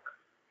legal work.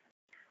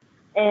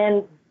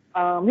 And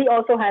we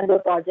also handle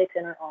projects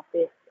in our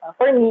office.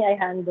 For me, I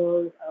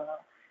handle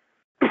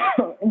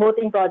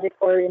voting projects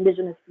for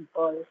indigenous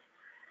peoples.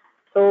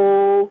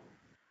 So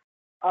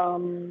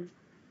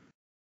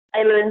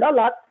I learned a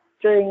lot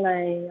during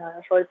my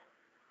short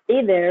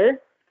stay there.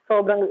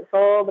 Sobrang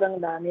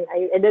dami.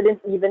 I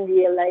didn't even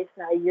realize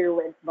na a year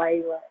went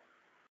by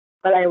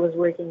while I was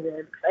working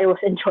there because I was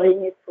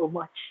enjoying it so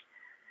much.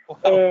 Wow.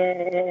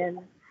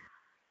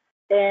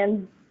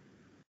 And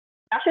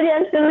actually,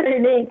 I'm still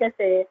learning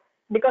kasi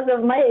because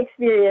of my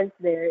experience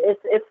there, it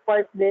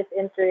sparked this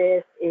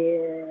interest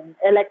in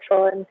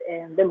elections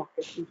and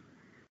democracy.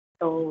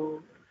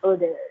 So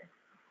there.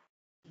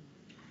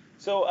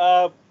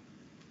 So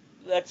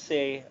let's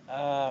say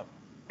how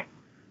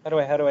do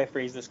I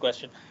phrase this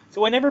question? So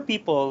whenever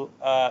people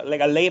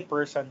like a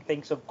layperson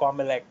thinks of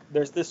Comelec,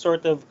 there's this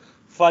sort of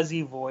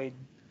fuzzy void.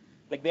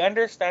 Like they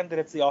understand that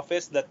it's the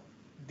office that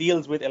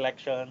deals with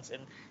elections,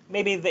 and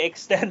maybe the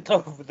extent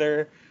of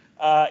their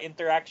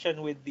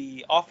interaction with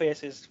the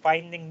office is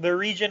finding the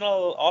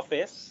regional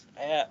office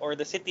or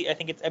the city.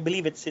 I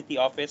believe it's city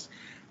office,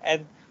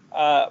 and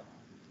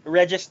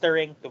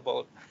registering to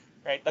vote.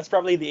 Right, that's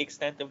probably the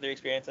extent of their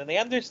experience, and they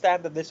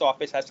understand that this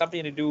office has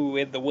something to do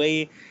with the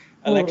way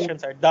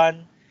elections are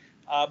done.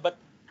 But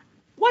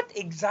what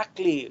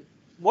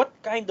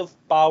kind of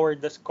power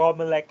does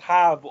Comelec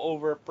have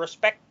over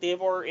prospective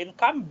or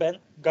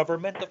incumbent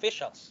government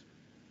officials?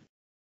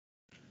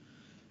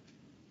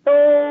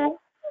 So,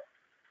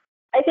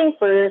 I think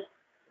first,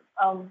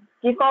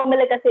 the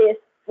Comelec kasi is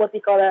what we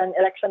call an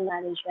election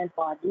management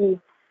body.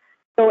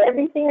 So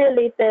everything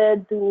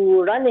related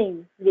to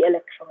running the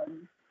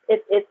election,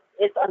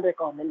 it's under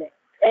Comelec.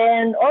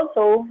 And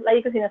also,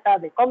 like ko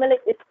sinasabi,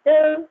 Comelec is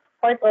still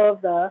part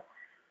of the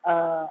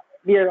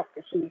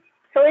bureaucracy.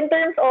 So in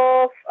terms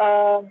of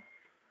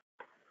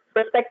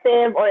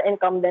prospective or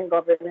incumbent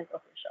government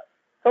officials,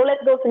 so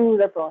let's go through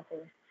the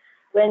process.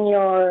 When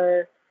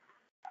you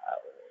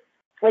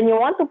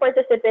want to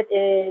participate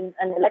in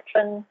an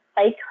election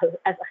cycle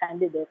as a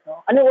candidate,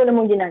 no, ano una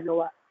mong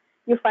ginagawa?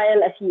 You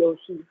file a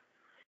COC.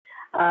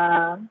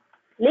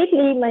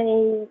 Lately,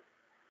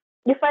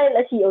 you file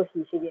a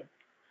COC, sige.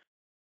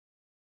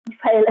 You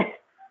file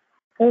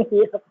ang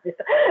hirap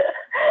dito.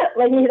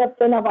 Mahirap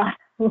to na ba?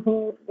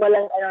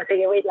 Walang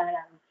sige, wait lang.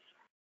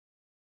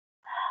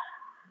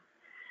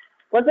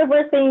 What's the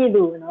first thing you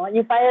do, no?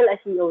 You file a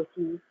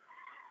COC.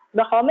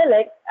 The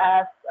Comelec,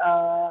 as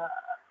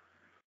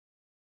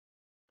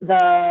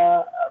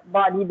the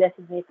body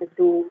designated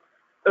to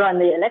run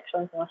the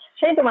elections, no?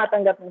 Siya yung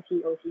tumatanggap ng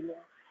COC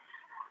niya.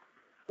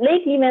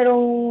 Lately,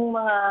 merong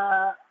mga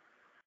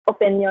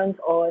opinions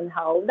on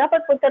how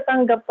dapat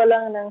pagkatanggap pa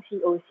lang ng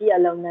COC,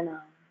 alam na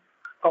ng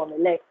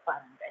Comelec,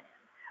 parang ganyan.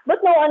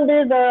 But no,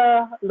 under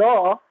the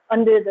law,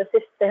 under the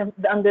system,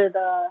 under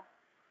the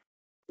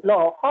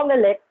law,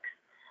 Comelec's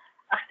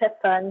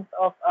acceptance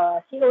of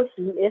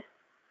COC is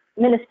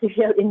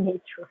ministerial in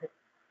nature.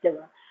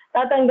 Diba?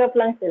 Tatanggap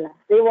lang sila.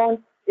 They won't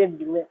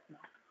review it. No?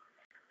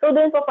 So,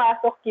 doon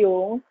papasok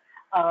yung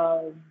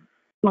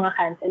mga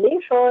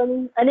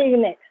cancellation. Ano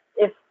yung next?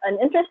 If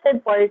an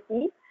interested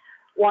party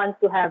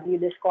wants to have you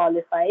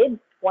disqualified,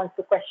 wants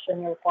to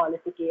question your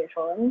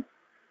qualifications,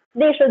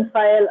 they should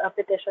file a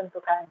petition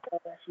to cancel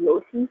a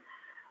COC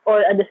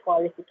or a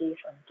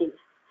disqualification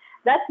case.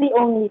 That's the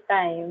only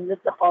time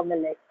that the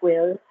Comelec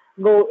will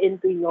go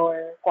into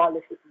your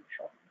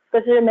qualification.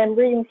 Because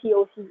remember, yung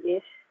COC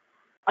is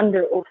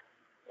under oath.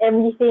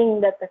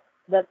 Everything that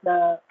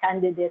the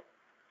candidate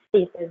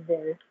stated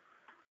there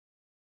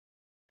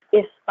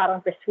is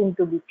parang presumed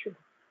to be true,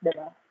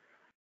 diba?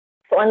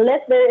 So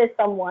unless there is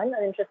someone,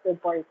 an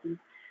interested party,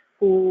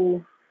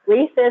 who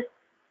raises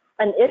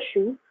an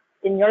issue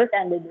in your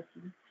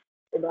candidacy,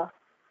 diba?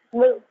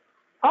 Well,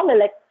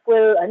 COMELEC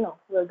will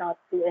not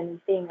do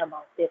anything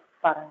about it,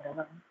 parang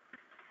gano'n.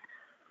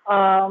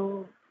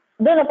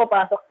 Doon na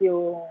papasok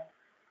yung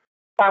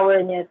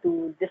power niya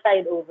to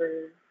decide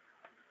over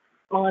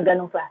mga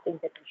ganong klaseng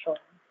petition.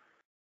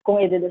 Kung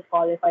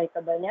i-disqualify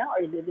ka ba niya or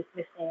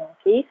i-dismiss niya yung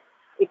case,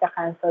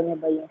 ika-cancel niya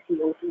ba yung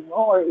COC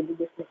mo or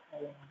i-dismiss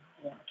niya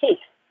yung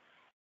case.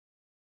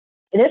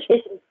 In which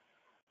case,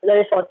 the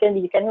result can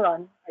be you can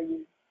run or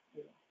you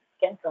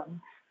can't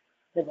run.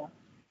 Diba?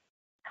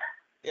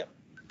 Yeah.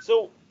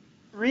 So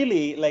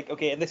really, like,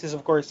 okay, and this is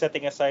of course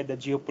setting aside the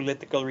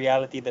geopolitical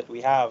reality that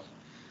we have,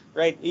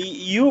 right?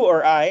 You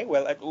or I,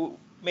 well,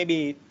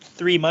 maybe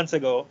 3 months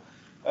ago,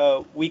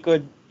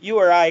 you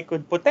or I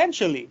could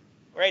potentially,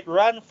 right,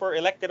 run for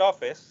elected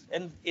office,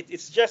 and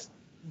it's just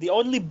the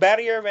only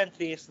barrier of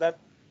entry is that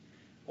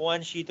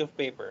one sheet of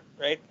paper,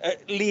 right?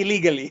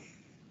 Legally,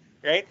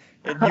 right?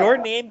 And your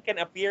name can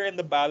appear in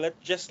the ballot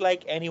just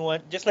like any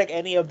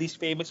of these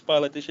famous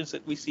politicians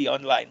that we see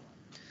online,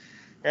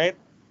 right?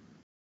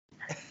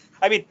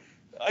 I mean,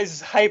 it's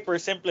hyper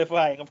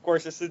simplifying. Of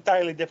course, it's an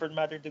entirely different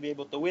matter to be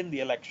able to win the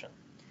election.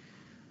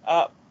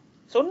 Uh,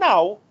 so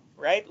now,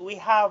 right, we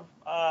have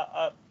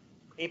a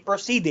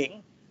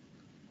proceeding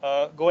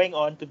going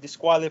on to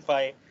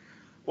disqualify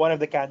one of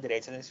the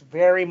candidates, and it's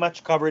very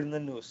much covered in the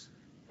news,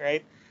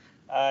 right?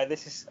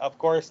 This is, of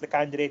course, the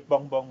candidate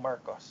Bongbong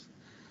Marcos,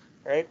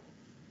 right?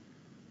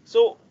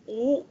 So,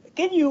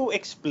 can you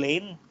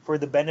explain, for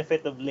the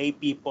benefit of lay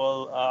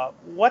people,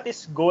 what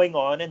is going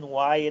on and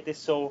why it is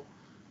so,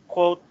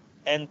 quote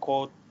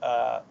unquote,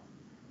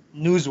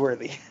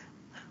 newsworthy,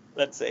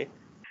 let's say?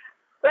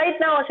 Right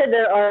now, kasi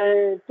there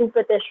are two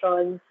kinds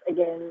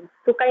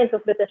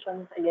of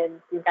petitions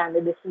against yung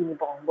candidacy ni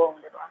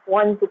Bongbong, diba?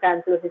 One to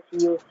cancel his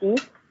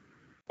COC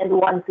and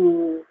one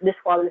to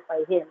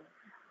disqualify him,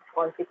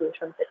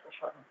 disqualification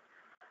petition.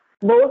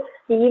 Both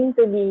seem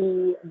to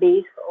be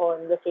based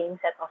on the same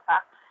set of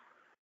facts,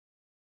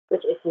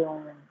 which is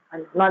yung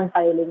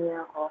non-filing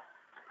niya of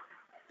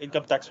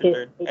Income tax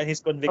return and his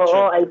conviction.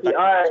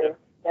 ITR.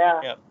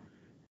 Yeah.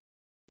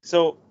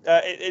 So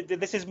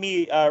this is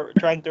me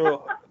trying to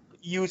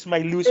use my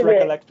loose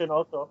recollection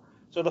also.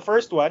 So the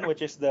first one,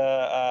 which is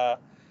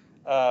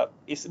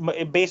is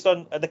based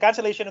on the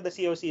cancellation of the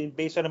COC, is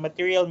based on a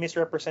material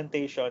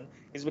misrepresentation,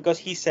 is because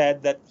he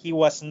said that he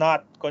was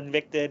not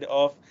convicted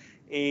of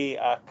a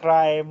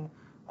crime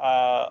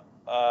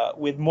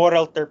with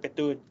moral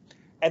turpitude.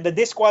 And the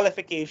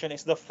disqualification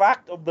is the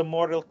fact of the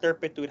moral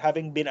turpitude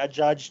having been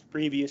adjudged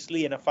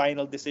previously in a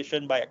final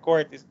decision by a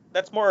court.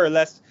 That's more or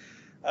less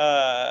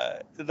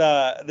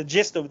the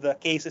gist of the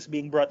cases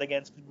being brought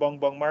against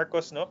Bongbong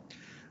Marcos, no?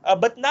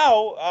 But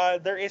now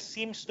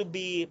seems to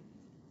be,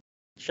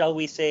 shall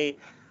we say,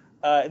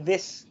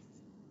 this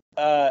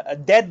a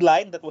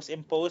deadline that was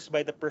imposed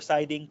by the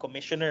presiding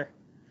commissioner,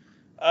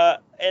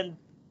 and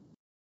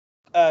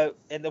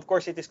of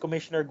course it is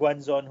Commissioner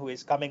Guanzon who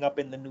is coming up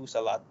in the news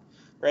a lot,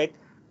 right?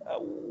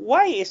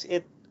 Why is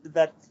it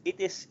that it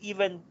is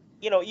even,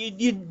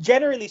 you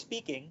generally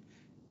speaking,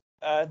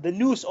 the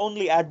news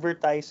only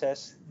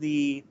advertises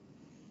the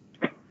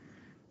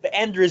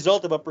end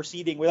result of a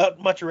proceeding without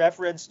much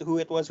reference to who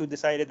it was who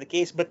decided the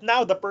case. But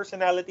now the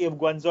personality of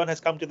Guanzon has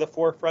come to the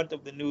forefront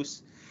of the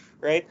news,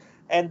 right?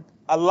 And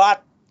a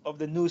lot of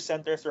the news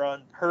centers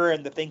around her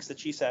and the things that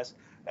she says.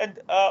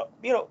 And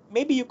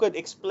maybe you could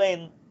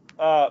explain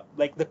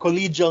like the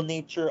collegial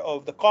nature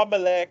of the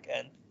COMELEC,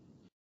 and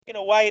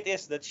why it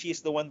is that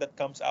she's the one that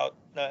comes out.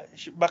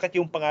 Bakit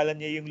yung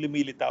pangalan niya yung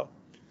lumilitaw?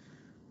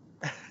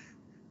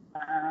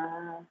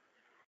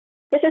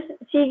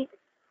 Kasi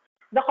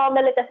the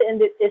COMELEC kasi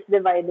is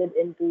divided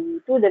into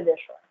two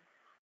divisions.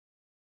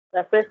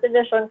 The first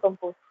division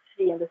composed of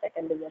 3 and the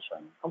second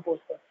division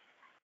composed of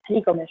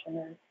 3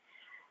 commissioners.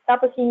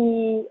 Tapos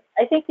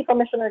I think si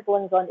Commissioner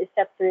Guanzon is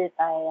set to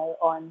retire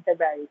on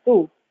February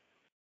 2.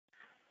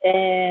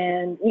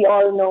 And we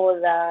all know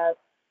that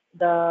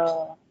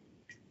the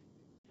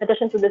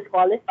petition to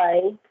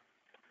disqualify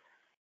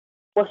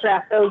was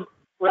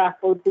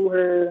raffled to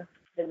her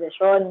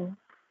division.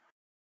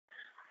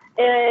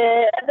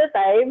 At the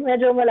time,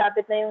 medyo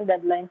malapit na yung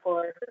deadline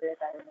for her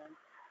retirement.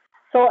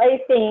 So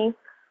I think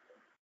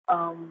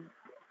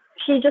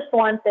she just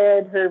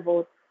wanted her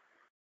vote,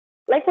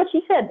 like what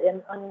she said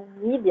on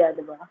media,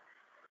 diba?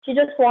 She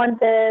just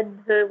wanted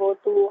her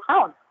vote to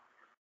count.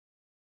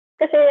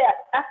 Kasi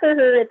after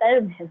her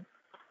retirement,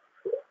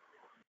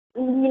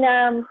 hindi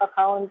na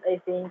makakount,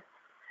 I think.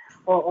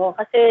 Oo,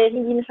 kasi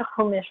hindi na siya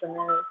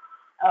commissioner.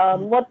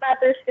 What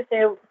matters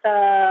kasi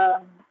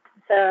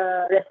sa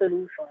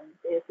resolution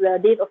is the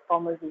date of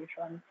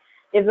promulgation.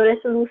 If the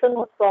resolution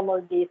was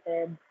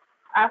promulgated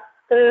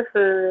after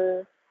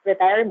her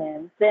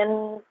retirement,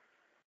 then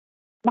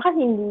baka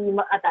hindi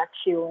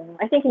ma-attach yung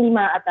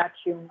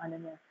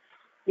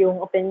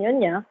opinion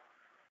niya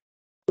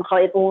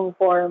baka it won't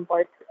form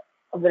part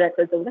of the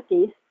records of the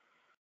case,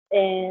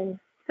 and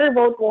her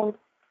vote won't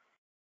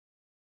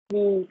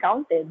be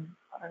counted.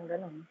 Parang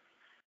ganun.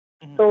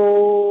 Mhm.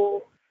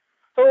 So,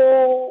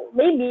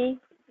 maybe,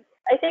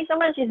 I think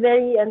naman she's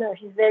very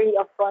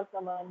upfront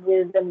naman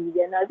with the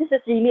media. Now, this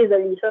is really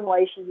the reason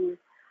why she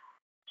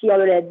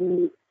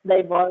already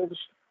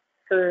divulged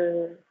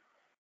her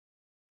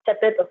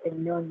separate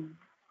opinion.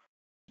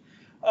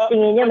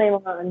 Tingin niya But may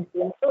mga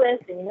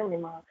influence, tingin niya may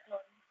mga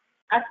ganun.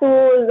 As to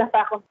the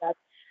fact of that,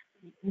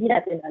 hindi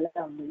natin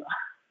alam, di ba?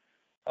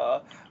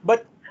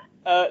 but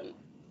uh,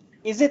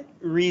 is it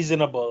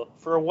reasonable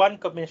for one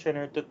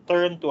commissioner to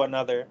turn to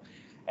another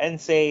and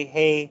say,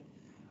 "Hey,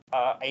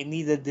 I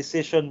need a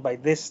decision by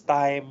this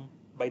time,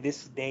 by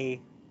this day,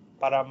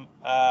 para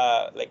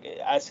like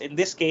as in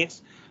this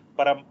case,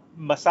 para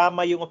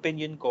masama yung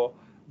opinion ko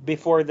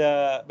before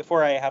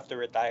I have to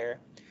retire."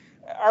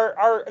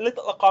 Are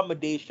little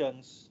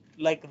accommodations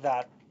like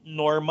that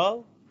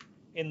normal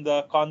in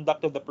the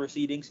conduct of the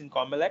proceedings in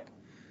COMELEC,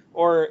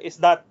 or is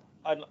that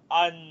an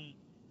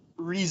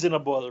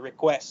unreasonable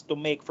request to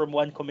make from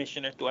one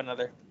commissioner to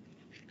another?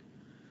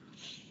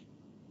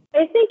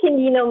 I think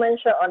hindi naman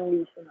siya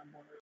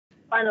unreasonable.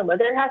 Paano ba?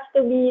 There has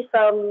to be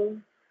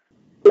some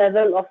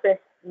level of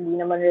hindi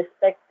naman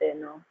respect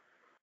no?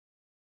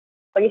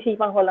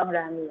 Pag-isipan ko lang,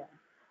 Rami,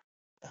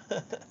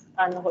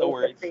 Paano ko No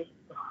worries. i-phrase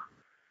to?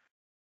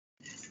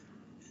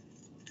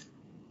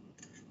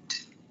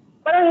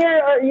 Parang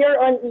you're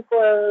on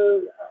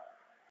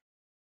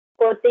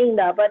footing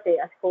dapat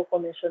as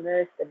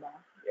co-commissioners, diba?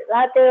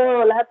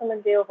 Lahat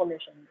naman kayo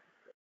commissioners.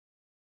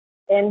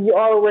 And you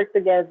all work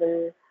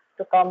together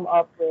to come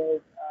up with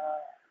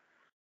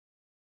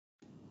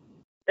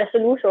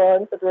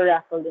resolutions that were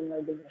raffled in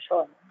your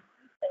division.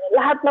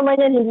 Lahat naman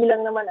yan, hindi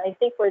lang naman, I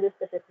think, for this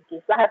specific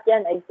case. Lahat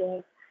yan, I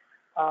think,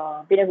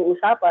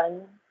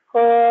 pinag-uusapan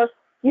because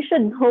you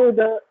should know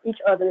each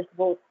other's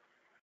vote,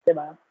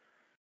 diba?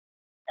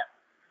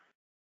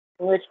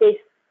 In which case,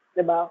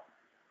 diba?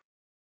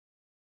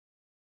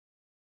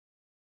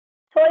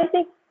 So I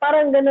think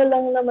parang gano'n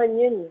lang naman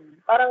yun.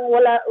 Parang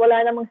wala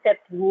namang set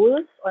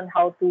rules on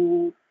how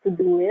to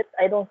do it.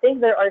 I don't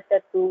think there are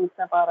set rules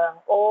na parang,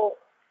 well,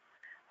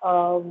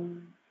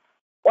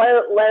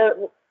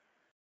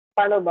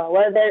 paano ba?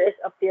 While there is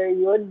a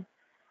period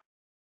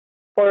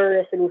for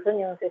resolution,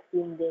 yung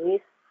 15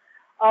 days,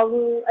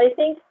 I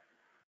think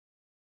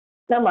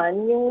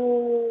naman, yung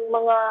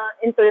mga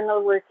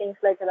internal workings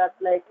like that,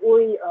 like,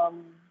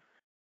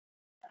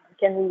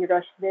 can we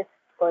rush this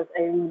because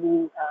I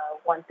really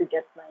want to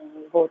get my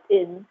vote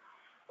in,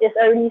 is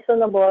a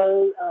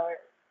reasonable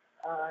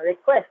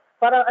request.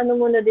 Parang ano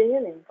muna din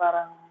yun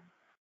parang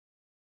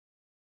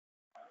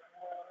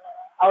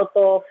out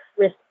of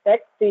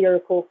respect to your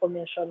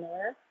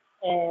co-commissioner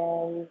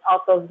and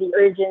out of the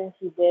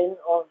urgency then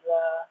of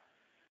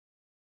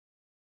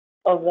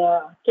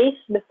the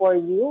case before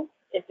you,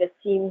 if it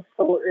seems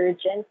so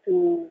urgent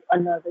to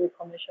another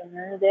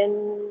commissioner,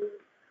 then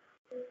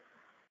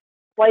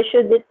why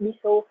should it be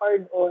so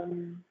hard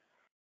on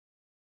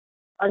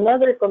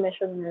another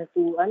commissioner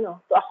to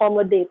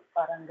accommodate,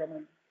 parang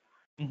ganun.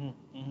 Mm-hmm,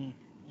 mm-hmm.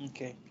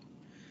 Okay.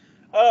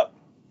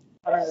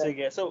 Parang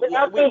Sige. So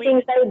without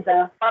taking sides,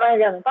 parang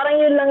ganun. Parang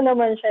yun lang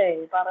naman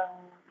siya parang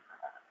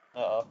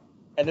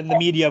and then the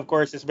media, of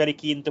course, is very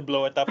keen to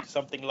blow it up to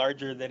something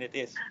larger than it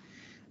is.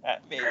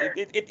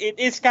 It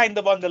is kind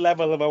of on the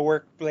level of a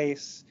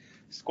workplace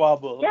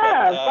squabble.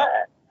 yeah,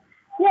 But,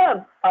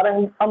 yeah,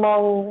 parang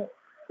among,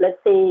 let's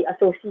say,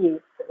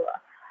 associates, diba?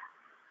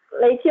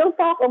 Like, you'll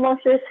talk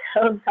amongst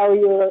yourselves how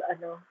you'll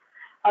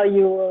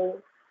argue,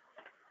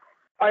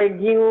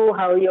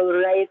 how you'll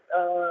write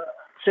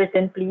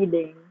certain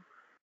pleading,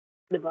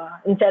 diba?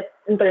 And set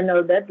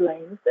internal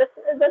deadlines.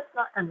 That's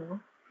not, mm-hmm,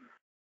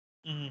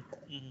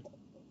 mm-hmm.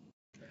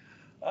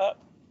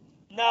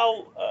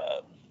 Now,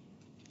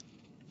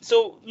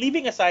 so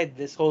leaving aside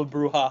this whole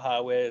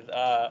brouhaha with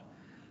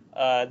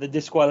the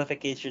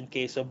disqualification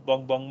case of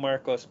Bongbong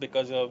Marcos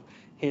because of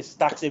his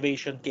tax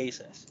evasion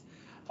cases,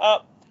 uh,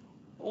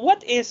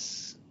 what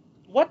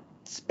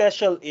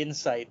special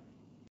insight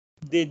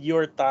did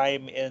your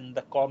time in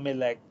the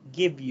COMELEC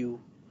give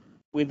you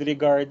with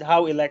regard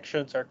how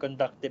elections are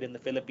conducted in the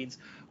Philippines?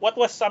 What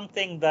was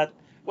something that,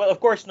 well, of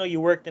course, no,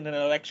 you worked in an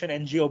election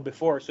NGO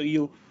before, so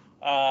you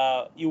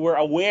were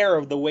aware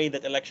of the way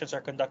that elections are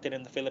conducted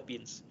in the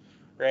Philippines,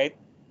 right?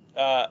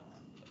 Uh,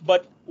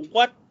 but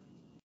what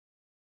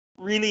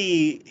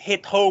really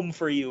hit home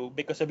for you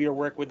because of your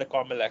work with the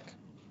COMELEC?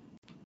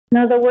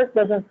 no, the work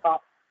doesn't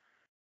stop.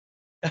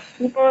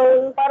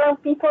 People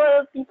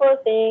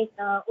think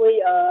na,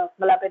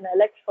 malapit na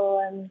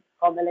election,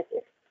 COMELEC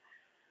is,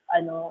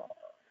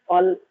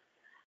 all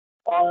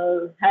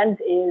hands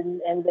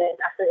in, and then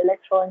after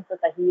elections,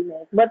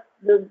 tahimik. But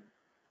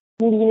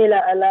hindi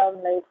nila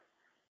alam, like,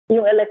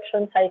 yung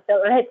election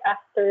cycle, right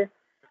after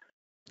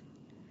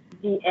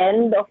the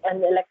end of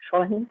an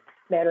election,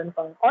 meron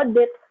pang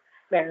audit,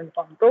 meron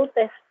pang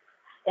protest,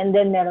 and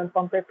then meron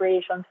pang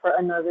preparations for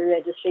another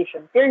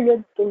registration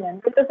period,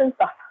 ganyan. It doesn't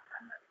stop.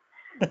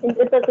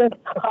 It doesn't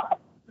stop.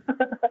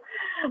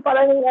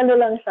 Parang ano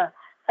lang siya.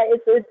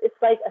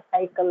 It's like a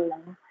cycle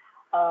lang.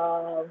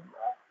 Um,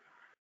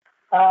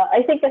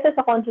 I think kasi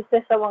sa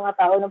consciousness sa mga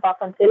tao,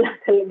 napapansin lang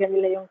talaga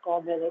nila yung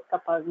COMELEC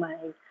kapag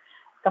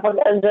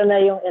andyan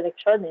na yung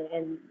election eh.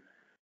 And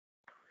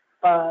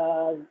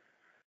pag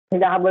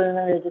naghahabol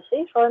na ng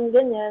registration,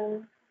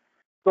 ganyan,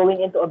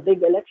 going into a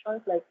big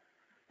elections like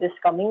this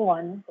coming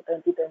one, so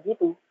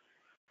 2022,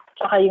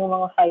 tsaka yung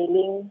mga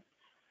filing,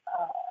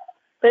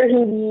 pero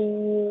hindi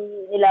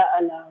nila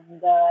alam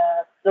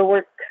that the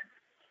work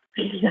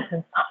really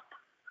doesn't stop.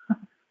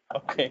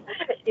 Okay.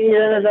 Hindi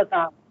na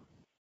natatapos.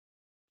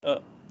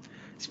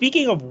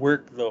 Speaking of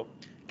work though,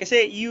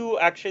 kasi you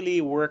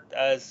actually worked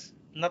as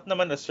not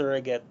naman a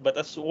surrogate, but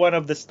as one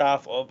of the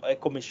staff of a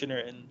commissioner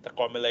in the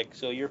COMELEC.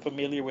 So you're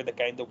familiar with the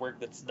kind of work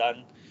that's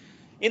done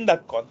in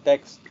that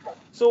context.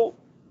 So,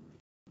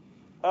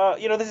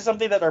 this is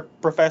something that our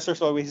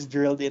professors always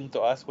drilled into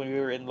us when we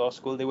were in law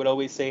school. They would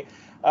always say,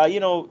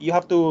 you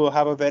have to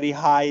have a very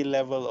high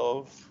level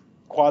of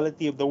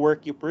quality of the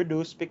work you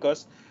produce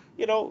because,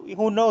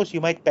 who knows,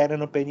 you might pen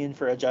an opinion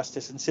for a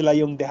justice and sila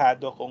yung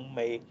dehado kung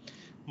may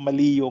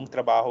mali yung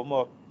trabaho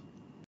mo.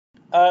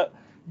 Uh,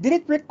 did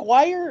it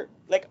require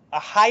like a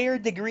higher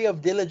degree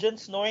of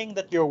diligence knowing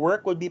that your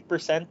work would be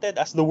presented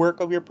as the work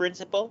of your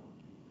principal?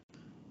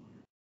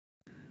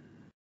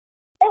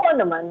 Oo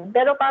naman,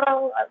 pero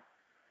parang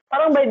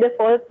by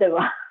default, di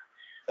ba?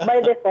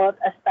 By default,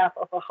 as staff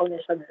of a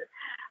commissioner,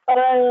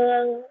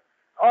 parang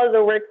all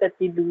the work that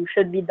you do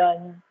should be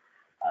done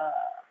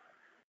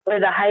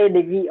with a high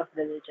degree of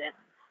diligence.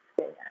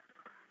 Ganyan.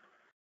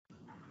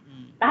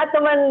 Lahat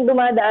naman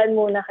dumadaan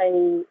muna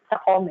sa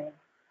COME.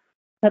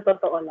 Sa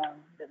totoo lang,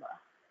 di ba?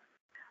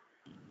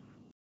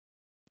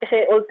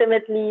 Kasi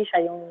ultimately,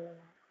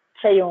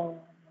 siya yung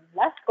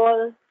last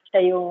call,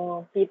 siya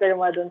yung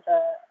pipirma dun sa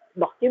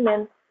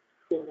document.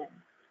 Ganyan.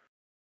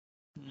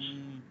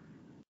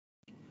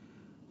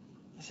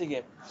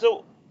 Sige.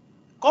 So,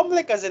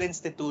 COMELEC as an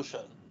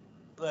institution,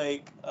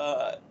 like,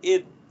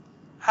 it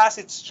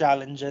has its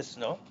challenges,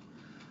 no?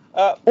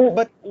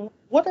 But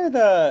what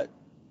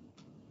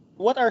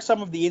are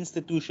some of the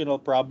institutional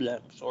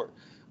problems or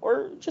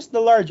just the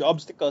large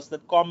obstacles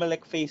that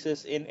COMELEC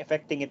faces in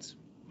effecting its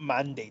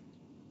mandate?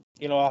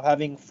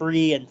 Having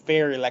free and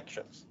fair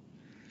elections.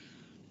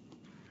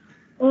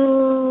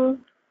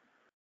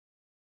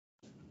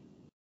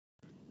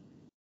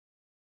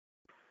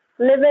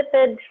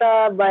 Limited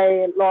siya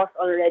by laws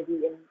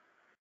already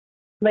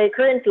by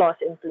current laws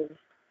in place.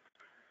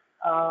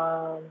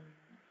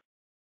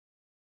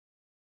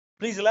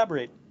 Please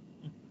elaborate.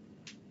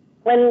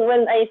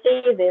 When I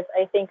say this,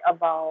 I think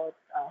about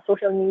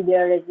social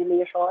media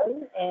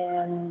regulation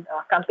and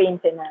campaign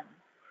finance.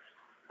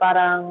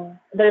 Parang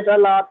there's a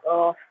lot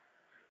of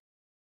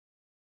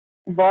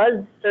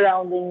buzz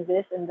surrounding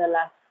these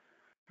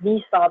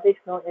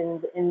topics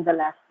in the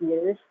last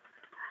years.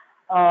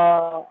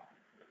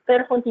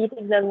 Pero kung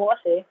titignan mo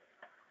kasi,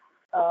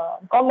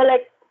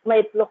 COMELEC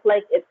might look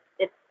like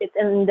it's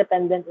an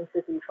independent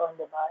institution,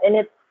 diba? And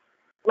it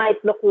might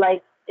look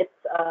like it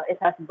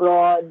has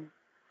broad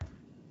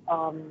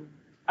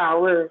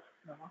powers,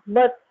 no?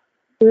 But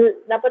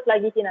dapat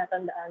lagi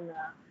tinatandaan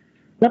na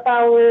the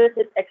powers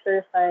it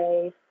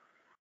exercise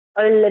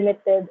are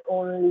limited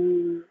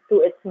only to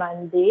its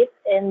mandate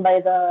and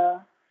by the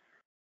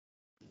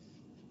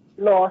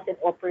laws it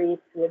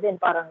operates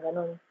within. Parang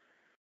ganun.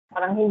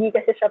 Parang hindi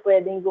kasi siya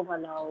pwedeng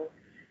gumalaw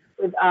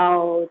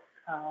without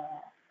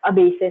a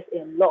basis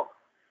in law.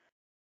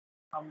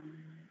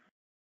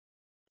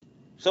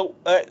 So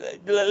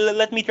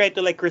let me try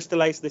to like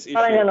crystallize this issue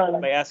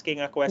by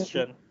asking a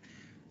question.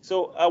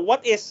 So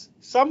what is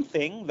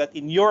something that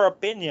in your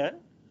opinion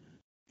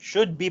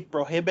should be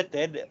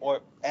prohibited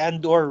or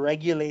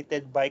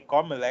regulated by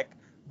COMELEC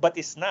but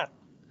is not?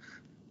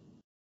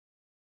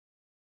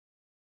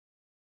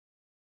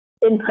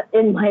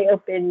 In my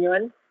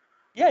opinion?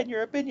 Yeah, in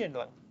your opinion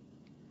lang.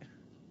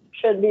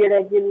 Should be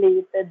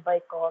regulated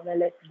by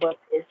COMELEC but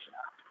is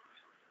not.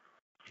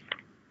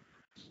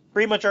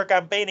 Premature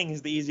campaigning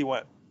is the easy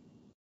one.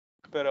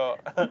 Pero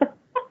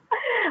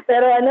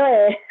ano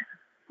eh.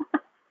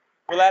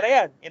 Wala na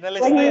yan.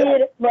 Inalis na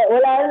yan.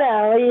 Wala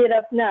na.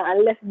 Mahirap na.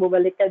 Unless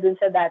bumalik ka dun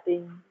sa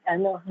dating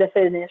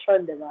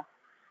definition, di ba?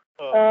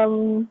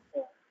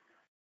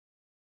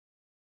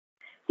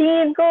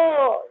 Tingin ko,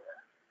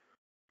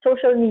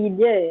 social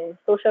media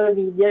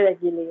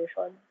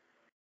regulation.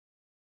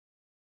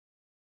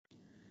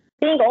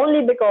 Tingin ko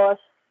only because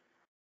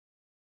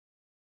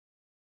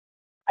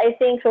I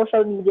think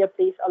social media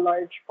plays a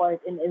large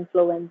part in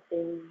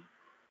influencing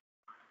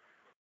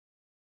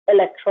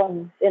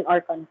elections in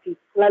our country.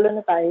 Lalo na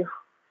tayo.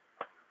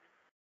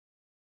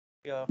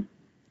 Yeah.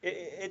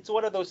 It's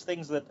one of those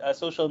things that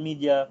social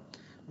media,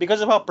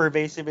 because of how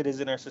pervasive it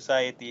is in our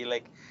society,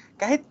 like,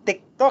 kahit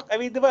TikTok, I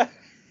mean, di ba,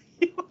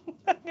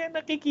 yung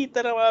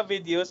nakikita ng mga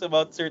videos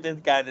about certain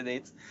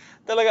candidates,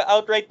 talaga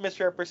outright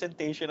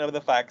misrepresentation of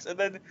the facts. And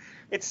then,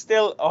 it's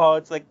still,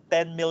 it's like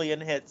 10 million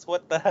hits.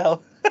 What the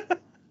hell?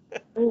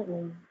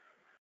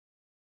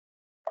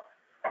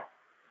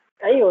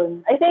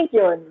 ayun, I think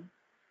yun.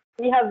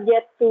 We have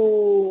yet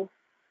to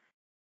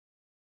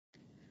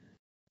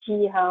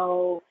see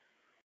how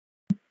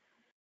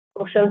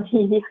social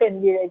media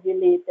can be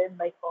regulated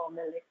by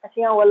COMELEC.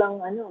 Kasi nga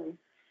walang ano eh,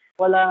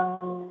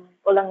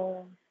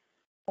 walang,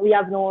 we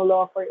have no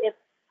law for it,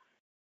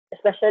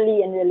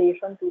 especially in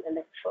relation to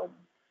election.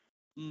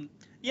 Mm.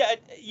 Yeah,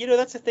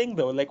 that's the thing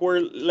though. Like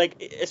we're like,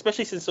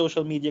 especially since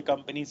social media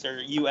companies are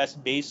US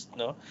based,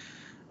 no?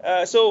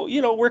 So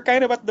we're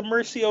kind of at the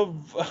mercy of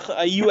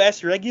a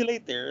US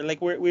regulator. Like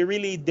we're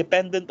really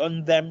dependent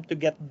on them to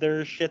get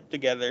their shit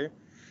together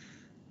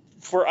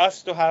for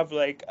us to have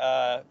like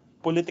a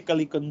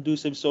politically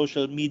conducive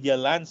social media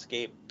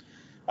landscape.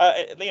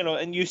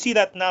 And you see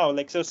that now.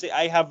 Like, so say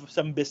I have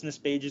some business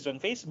pages on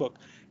Facebook,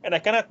 and I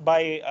cannot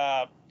buy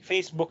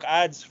Facebook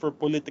ads for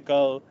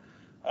political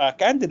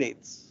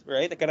candidates,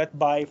 right? I cannot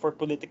buy for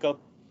political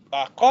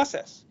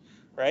causes,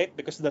 right?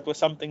 Because that was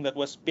something that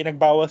was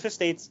pinagbawal sa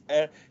states.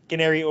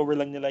 Kinary over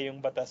lang nila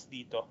yung batas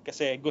dito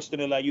kasi gusto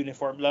nila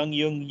uniform lang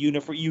yung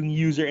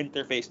user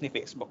interface ni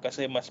Facebook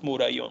kasi mas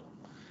mura yung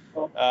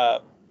uh,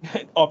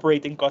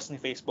 operating cost ni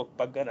Facebook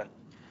pag ganun.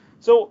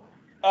 So,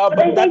 But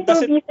I but that think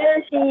doesn't.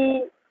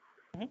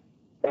 Mhm.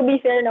 to be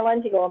fair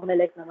naman, si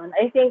Comelec naman,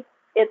 I think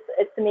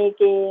it's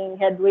making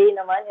headway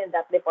naman in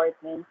that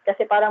department.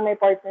 Kasi parang may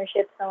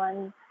partnerships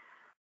naman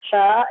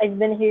siya. I've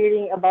been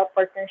hearing about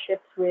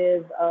partnerships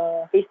with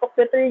Facebook,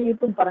 Twitter,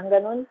 YouTube, parang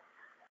ganun.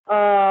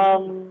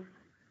 Mm.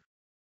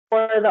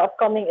 For the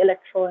upcoming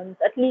elections,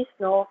 at least,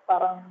 no,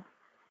 parang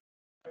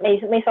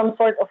may some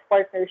sort of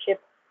partnership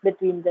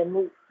between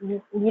them.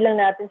 Hindi lang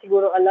natin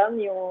siguro alam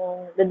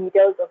yung the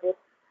details of it.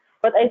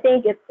 But I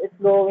think it's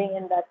going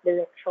in that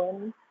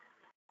direction.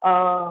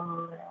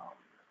 Um,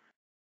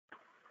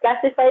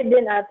 Classified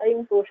din ata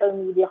yung social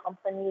media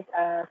companies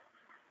as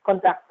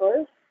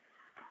contractors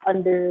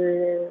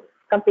under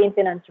campaign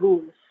finance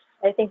rules.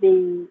 I think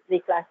they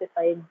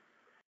classified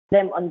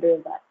them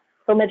under that.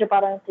 So medyo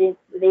parang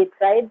they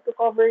tried to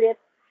cover it,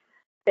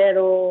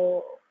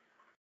 pero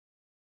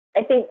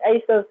I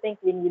still think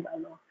we need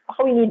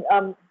we need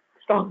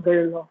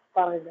stronger law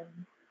para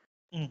ganun.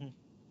 Mhm.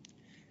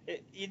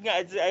 Yun nga,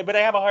 but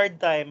I have a hard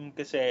time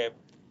kasi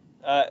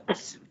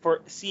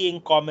for seeing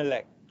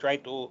Comelec try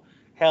to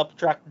help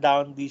track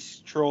down these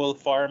troll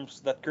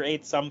farms that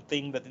create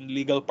something that in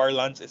legal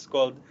parlance is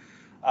called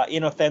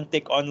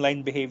inauthentic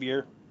online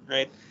behavior,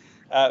 right?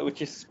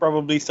 Which is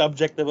probably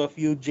subject of a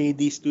few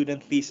JD student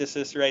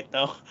theses right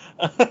now.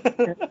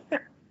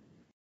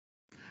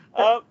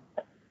 uh,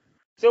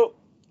 so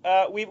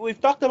we've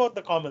talked about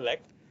the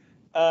Comelec.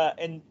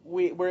 And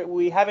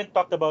we haven't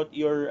talked about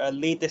your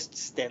latest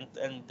stint.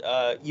 And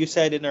you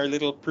said in our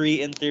little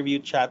pre-interview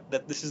chat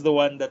that this is the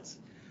one that's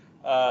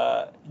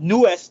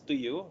newest to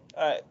you.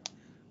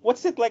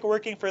 What's it like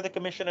working for the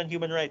Commission on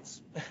Human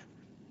Rights?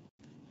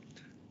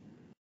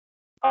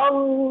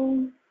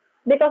 Um,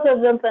 because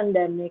of the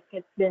pandemic,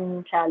 it's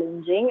been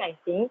challenging, I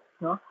think,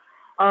 no?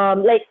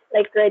 Like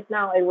right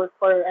now, I work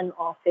for an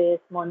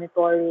office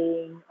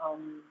monitoring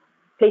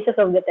places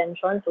of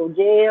detention, so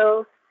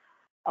jails,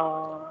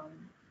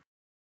 um,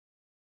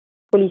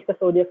 police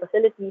custodial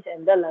facilities,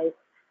 and the like.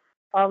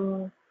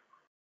 Um,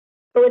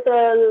 so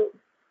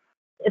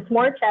it's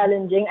more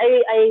challenging.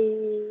 I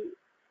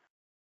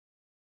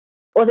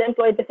was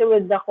employed kasi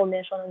with the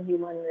Commission on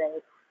Human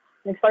Rights.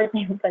 Nag-start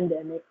na yung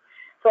pandemic.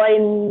 So I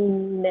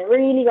never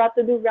really got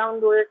to do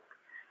groundwork.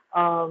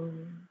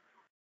 Um,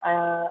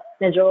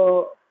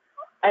 Medyo,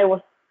 I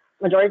was,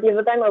 majority of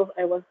the time,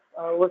 I was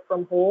work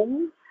from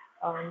home,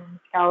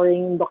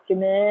 scouring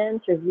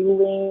documents,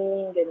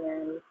 reviewing,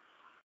 ganyan,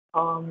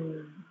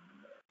 um,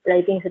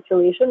 writing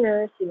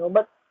situationers,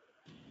 but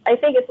I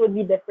think it would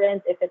be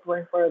different if it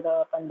weren't for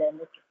the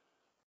pandemic.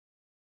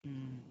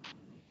 Mm.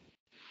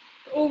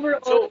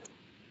 Overall, So,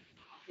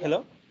 yeah,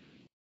 hello?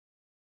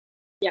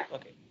 yeah.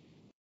 Okay.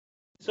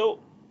 So,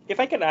 if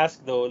I can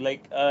ask though,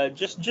 like,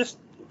 just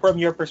from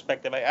your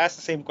perspective, I asked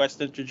the same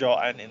question to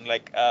Joanne in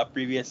like a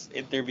previous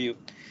interview.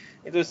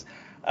 It was,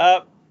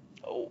 uh,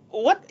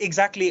 what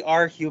exactly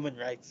are human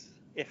rights?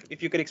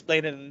 If you could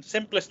explain it in the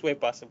simplest way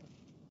possible.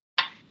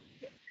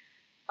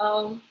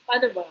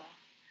 Paano ba?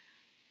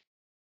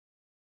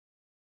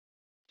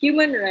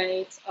 Human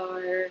rights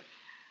are,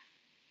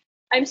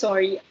 I'm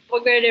sorry,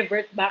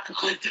 mag-revert back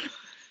ako to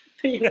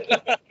yung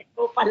iniisip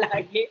ko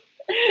palagi.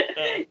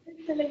 Uh,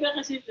 Yun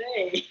talaga kasi siya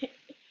eh.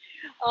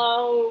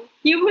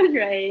 Human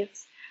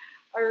rights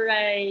are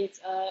rights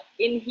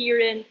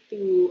inherent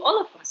to all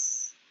of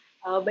us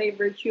by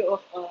virtue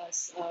of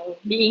us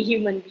being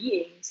human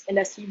beings. And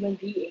as human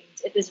beings,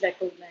 it is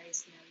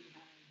recognized na we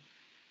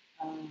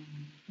have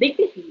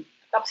dignity.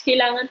 Tapos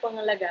kailangan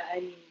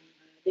pangalagaan yung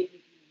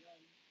dignity na yun.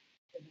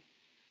 Diba?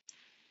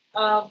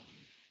 Uh,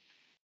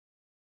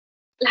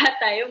 Lahat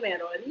tayo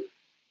meron,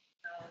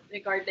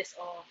 regardless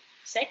of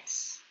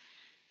sex,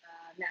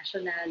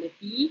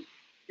 nationality,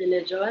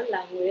 religion,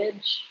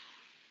 language,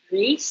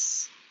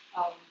 race,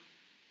 um,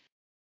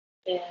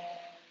 and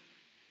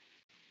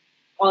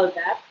all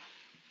that.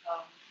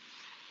 Um,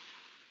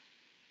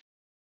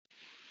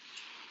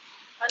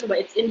 ano ba,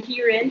 it's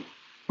inherent,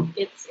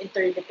 it's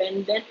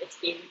interdependent, it's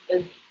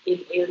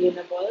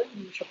inalienable,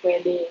 hindi siya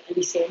pwede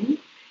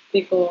alisin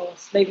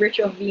because by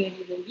virtue of being a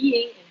human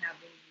being and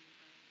having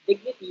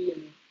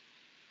dignity,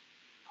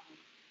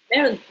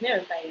 meron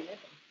tayo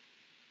nito.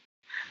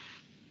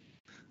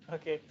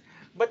 Okay.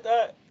 But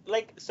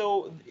like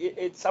so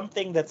it's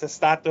something that's a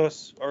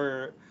status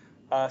or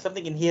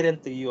something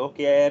inherent to you.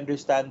 Okay, I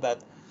understand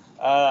that.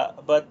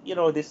 But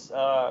this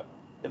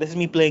is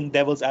me playing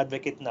devil's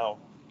advocate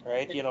now,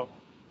 right?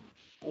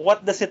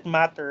 What does it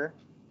matter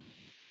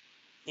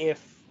if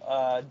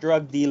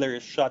drug dealer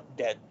is shot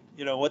dead?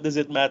 What does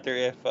it matter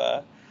if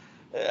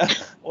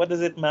what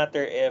does it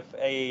matter if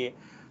a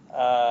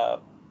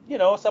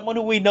someone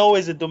who we know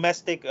is a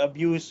domestic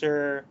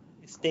abuser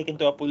is taken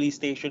to a police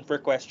station for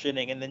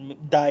questioning and then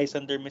dies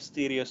under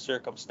mysterious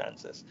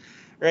circumstances,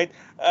 right?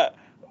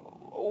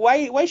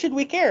 Why should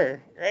we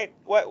care, right?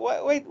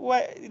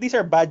 Why these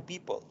are bad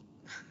people.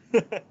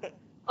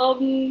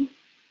 Um,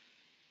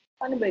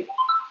 Paano ba yun?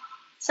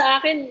 Sa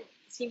akin,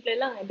 simple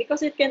lang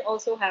because it can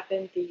also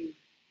happen to you.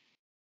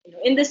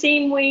 In the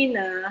same way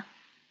na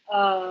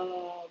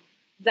uh,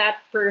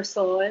 that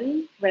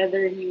person,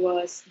 whether he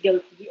was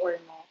guilty or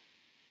not,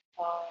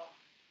 uh,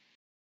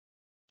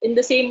 in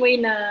the same way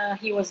na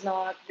he was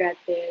not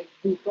granted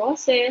due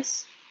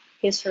process,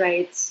 his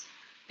rights,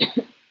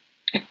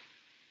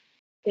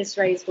 his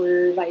rights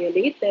were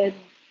violated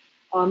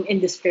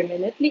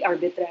indiscriminately,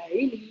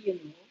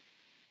 arbitrarily,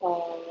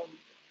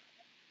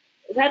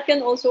 that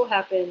can also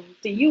happen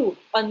to you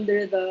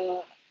under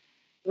the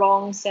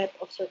wrong set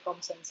of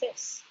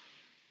circumstances.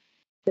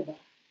 Diba?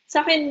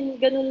 Sa akin,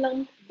 ganun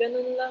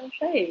lang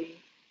siya eh.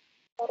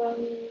 Parang,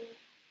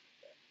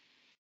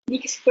 hindi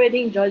kasi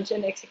pwedeng judge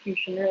and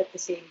executioner at the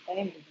same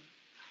time. Diba?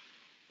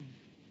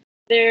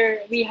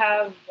 There, we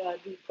have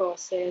due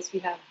process, we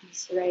have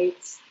these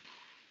rights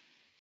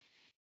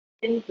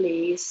in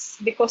place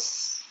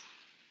because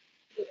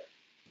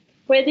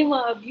pwede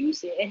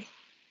ma-abuse eh. And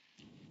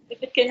if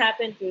it can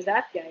happen to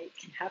that guy, it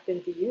can happen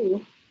to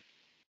you.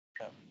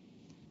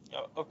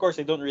 Of course,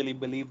 I don't really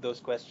believe those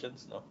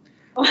questions, no.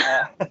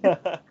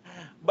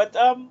 But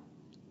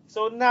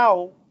so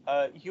now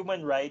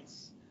human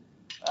rights,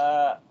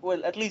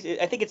 well, at least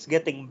I think it's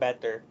getting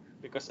better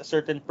because a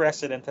certain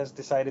president has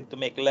decided to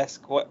make less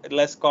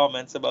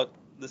comments about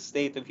the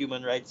state of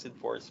human rights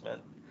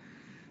enforcement.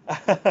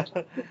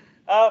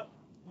 uh,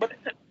 but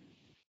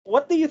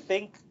what do you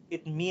think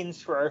it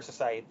means for our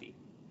society,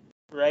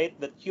 right?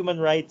 That human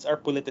rights are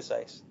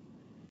politicized.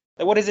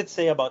 Like, what does it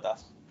say about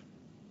us?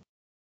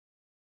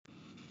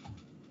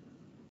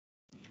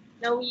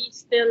 Now we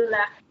still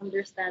lack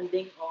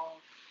understanding of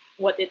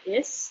what it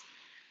is,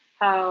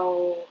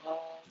 how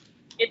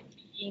it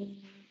being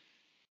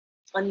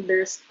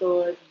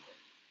understood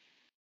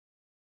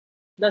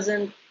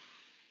doesn't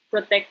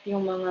protect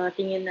yung mga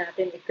tingin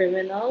natin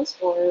criminals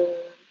or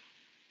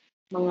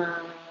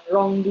mga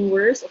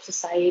wrongdoers of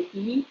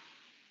society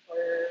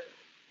or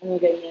ano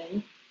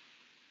ganyan.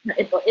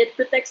 It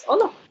protects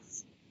all of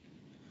us.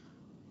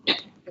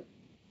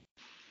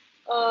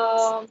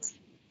 Um,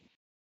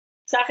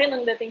 sa akin,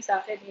 ang dating sa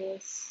akin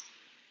is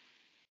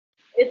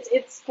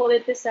it's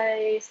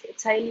politicized,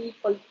 it's highly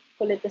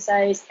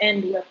politicized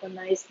and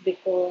weaponized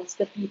because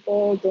the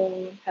people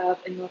don't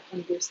have enough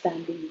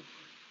understanding.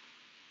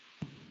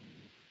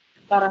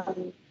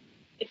 Parang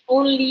if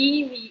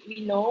only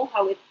we know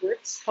how it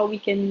works, how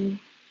it's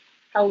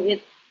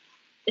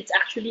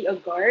actually a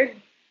guard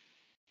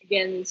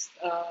against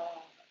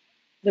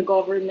the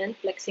government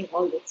flexing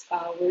all its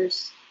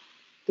powers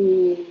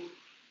to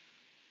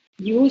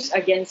use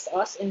against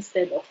us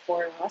instead of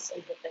for us and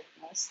protect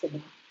us.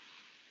 Diba?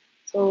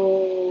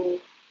 So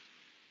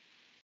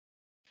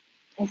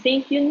I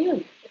think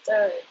yun. It's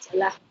a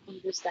lack of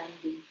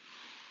understanding.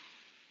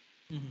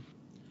 Mhm.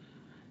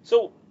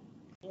 So,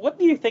 what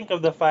do you think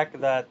of the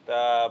fact that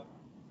the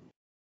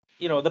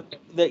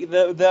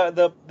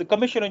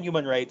Commission on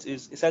Human Rights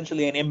is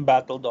essentially an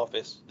embattled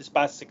office this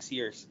past 6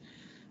 years,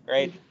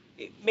 right?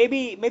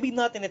 Maybe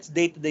not in its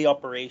day-to-day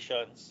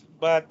operations,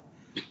 but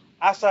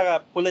as a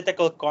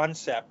political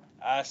concept,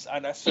 as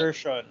an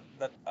assertion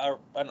that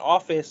an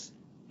office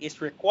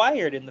is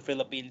required in the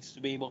Philippines to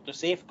be able to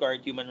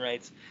safeguard human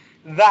rights,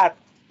 that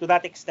to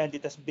that extent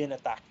it has been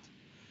attacked,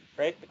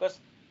 right? Because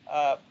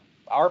uh,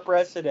 our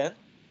president,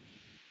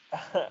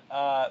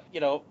 you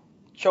know,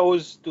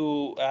 chose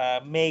to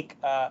make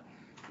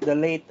the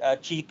late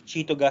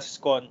Chito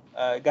Gascon,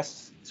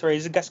 sorry,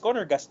 is it Gascon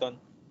or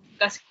Gaston?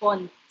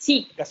 Gascon.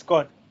 See,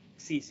 Gascon,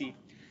 CC,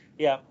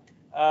 yeah,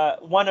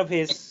 one of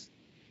his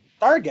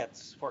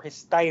targets for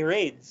his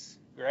tirades,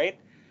 right?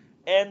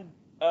 And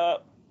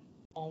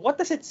what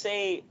does it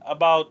say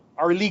about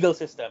our legal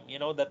system?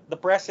 That the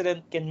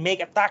president can make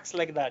attacks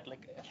like that,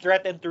 like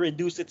threaten to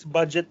reduce its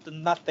budget to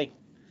nothing,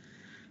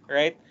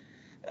 right?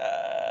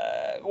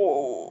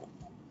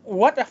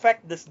 What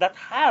effect does that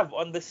have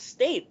on the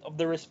state of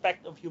the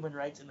respect of human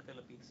rights in the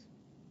Philippines?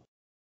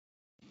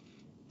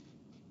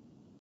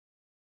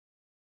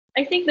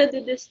 I think that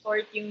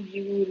distort yung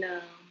view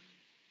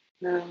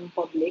ng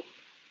public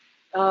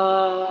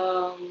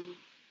Um,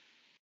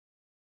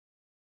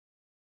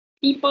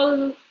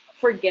 People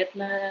forget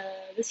na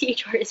the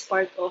CHR is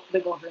part of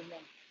the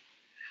government.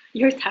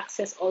 Your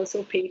taxes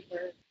also pay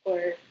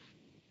for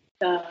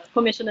the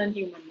Commission on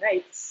Human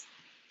Rights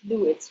to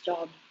do its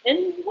job.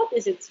 And what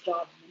is its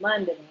job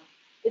naman, di ba?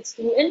 It's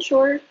to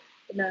ensure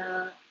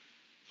na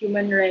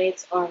human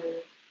rights are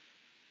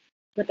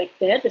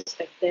protected,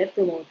 respected,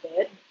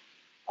 promoted,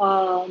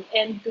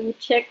 and to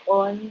check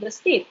on the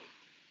state.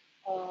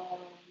 Um,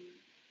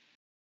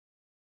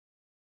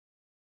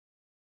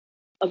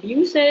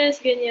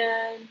 Abuses,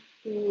 ganyan,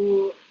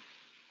 to,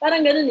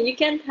 parang ganun, you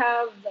can't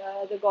have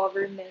the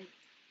government,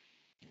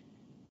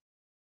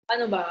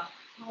 ano ba,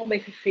 ako may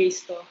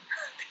face to.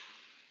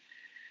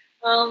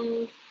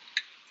 Um,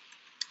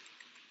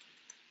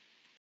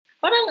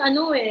 Parang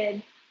ano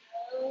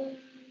um,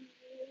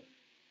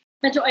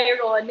 medyo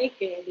ironic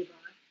di ba?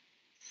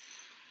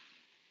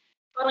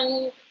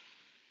 Parang,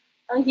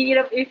 ang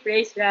hirap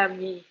i-phrase,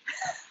 Rami.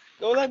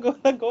 Go lang, go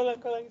lang, go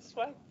lang, go lang. It's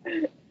fine.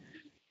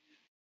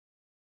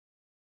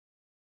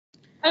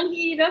 Ang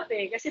hirap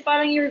kasi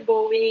parang you're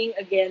going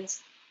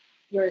against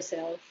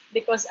yourself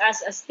because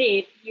as a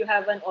state, you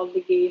have an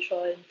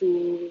obligation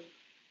to,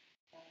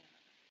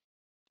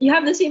 you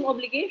have the same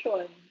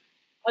obligation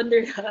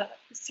under the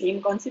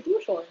same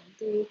constitution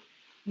to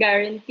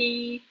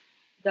guarantee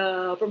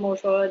the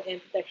promotion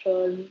and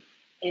protection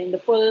and the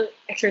full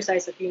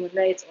exercise of human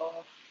rights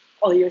of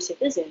all your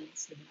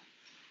citizens. Diba?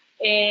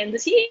 And the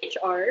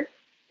CHR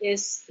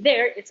is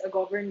there, it's a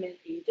government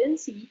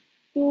agency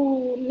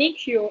to make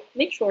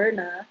sure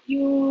na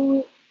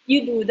you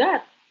do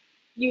that.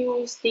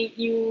 You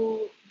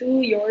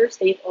do your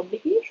state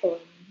obligation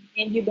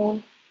and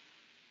you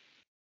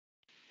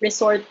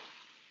resort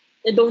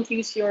don't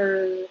use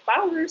your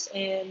powers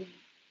and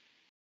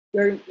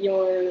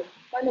your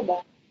paano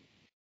ba?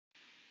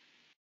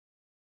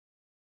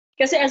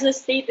 Kasi as a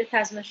state it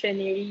has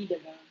machinery,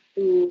 diba?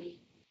 To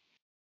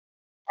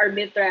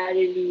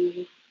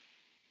arbitrarily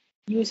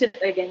use it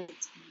against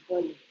its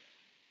people.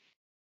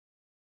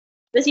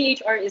 The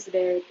CHR is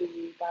there to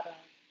para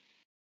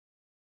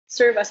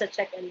serve as a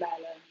check and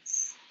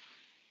balance.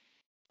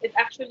 It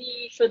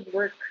actually should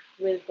work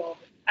with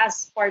government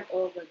as part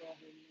of the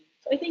government.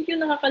 So I think yung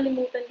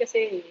nakakalimutan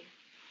kasi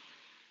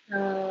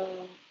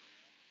uh,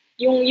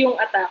 yung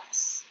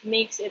attacks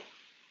makes it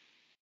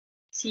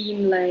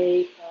seem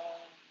like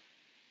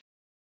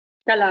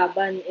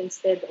kalaban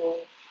instead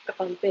of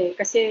kakampi.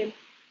 Kasi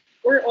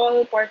we're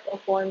all part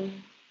of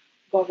one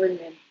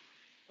government,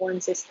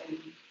 one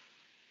system.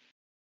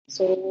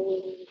 So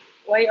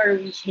why are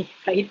we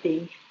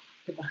fighting?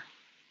 Diba?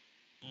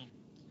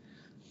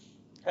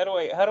 How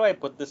do I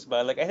put this,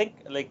 ba? Like I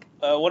think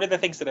one of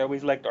the things that I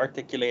always like to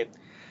articulate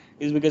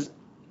is because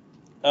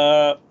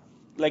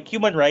like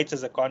human rights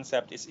as a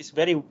concept is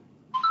very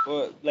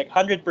like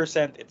 100%,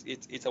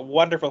 it's a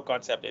wonderful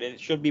concept and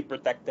it should be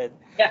protected.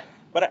 Yeah.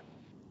 But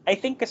I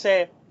think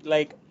kasi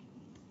like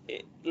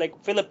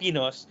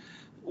Filipinos,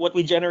 what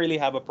we generally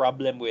have a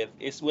problem with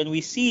is when we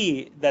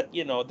see that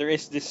there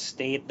is this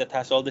state that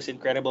has all this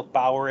incredible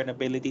power and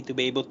ability to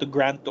be able to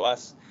grant to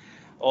us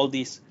all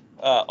these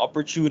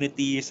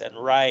opportunities and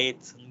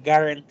rights and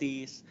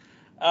guarantees.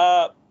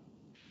 Uh,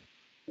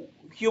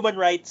 Human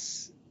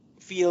rights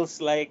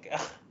feels like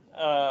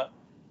uh,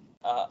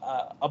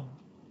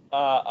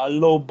 a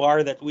low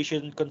bar that we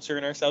shouldn't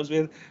concern ourselves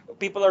with.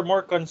 People are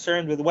more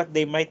concerned with what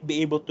they might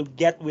be able to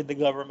get with the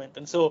government,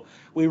 and so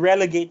we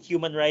relegate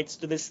human rights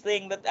to this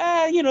thing that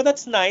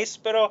that's nice,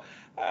 pero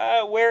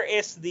where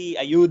is the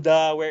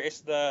ayuda? Where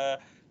is the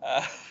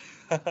uh,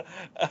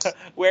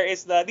 where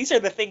is the these are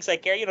the things I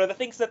care, the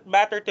things that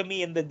matter to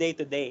me in the day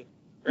to day,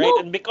 right?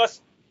 No. And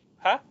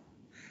huh?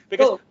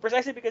 Because Go.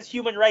 precisely because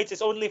human rights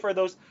is only for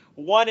those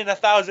 1 in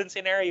 1,000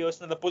 scenarios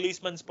that the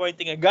policeman's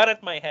pointing a gun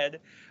at my head,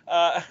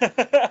 uh,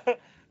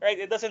 right?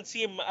 It doesn't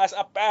seem as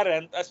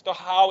apparent as to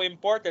how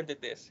important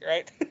it is,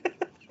 right?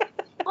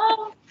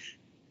 Oh,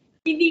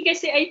 I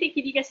think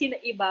hindi kasi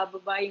na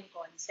ibababa yung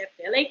concept.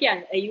 Like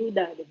yan,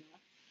 ayuda, di ba?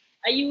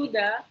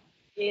 Ayuda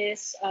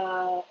is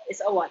a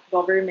what?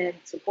 Government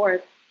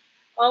support.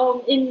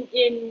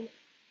 In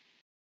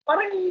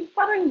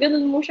parang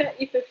ganun mo siya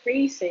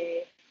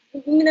i-phrase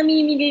Kung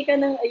namimigay ka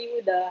ng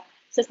ayuda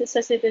sa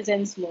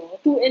citizens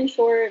mo to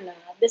ensure na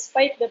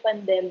despite the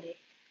pandemic,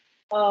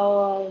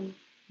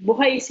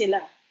 buhay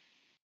sila.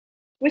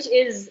 Which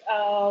is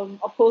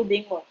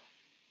upholding what?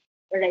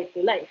 The right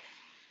to life.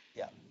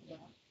 Yeah.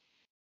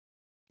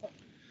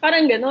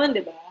 Parang ganon,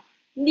 di ba?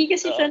 Hindi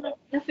kasi Oo. siya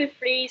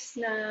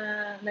na-phrase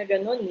na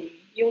ganon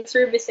Yung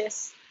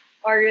services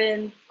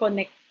aren't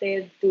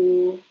connected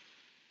to,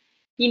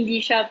 hindi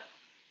siya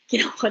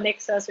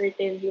kinoconnect sa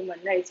certain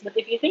human rights. But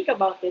if you think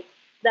about it,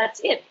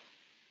 that's it.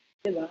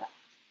 Diba?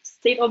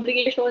 State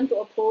obligation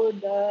to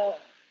uphold the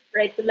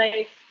right to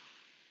life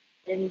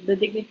and the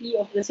dignity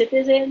of the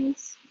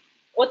citizens.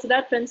 What's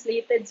that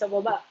translated sa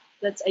baba?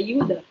 That's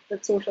ayuda.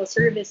 That's social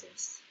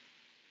services.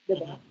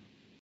 Diba?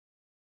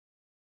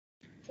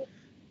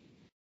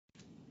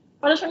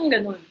 Para siyang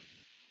ganun.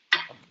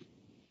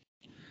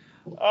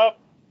 Uh,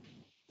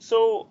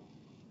 So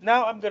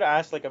now I'm gonna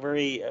ask like a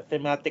very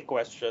thematic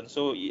question.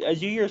 So as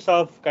you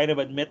yourself kind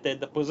of admitted,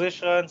 the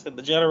positions and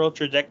the general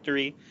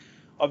trajectory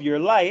of your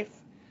life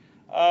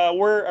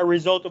were a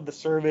result of the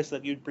service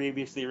that you'd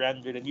previously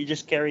rendered, and you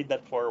just carried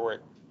that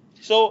forward.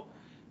 So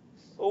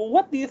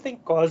what do you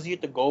think caused you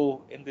to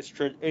go in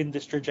in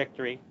this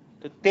trajectory,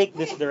 to take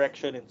this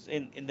direction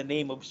in the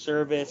name of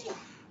service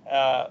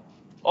uh,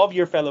 of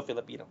your fellow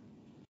Filipino?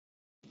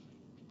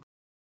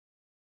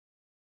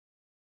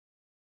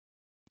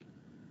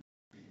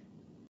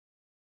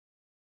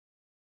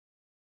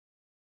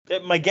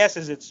 My guess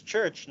is it's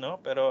church,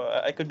 no? Pero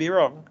I could be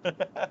wrong.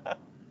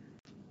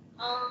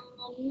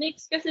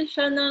 Mix kasi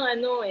siya ng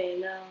ano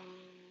eh,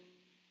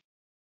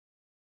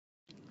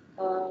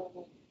 uh,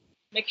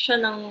 mix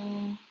siya ng,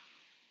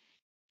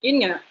 yun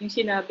nga, yung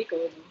sinabi ko,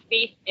 no?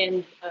 Faith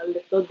and a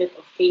little bit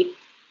of faith.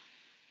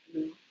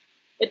 No?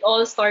 It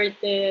all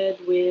started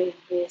with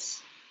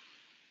this.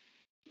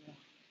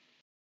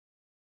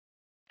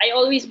 I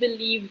always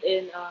believed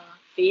in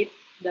faith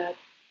that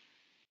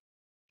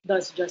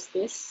does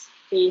justice,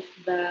 faith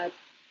that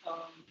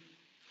um,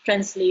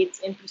 translates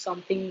into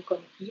something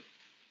concrete.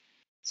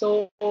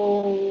 So,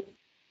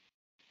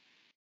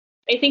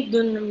 I think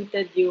dun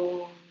rooted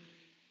yung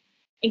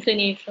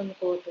inclination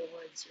ko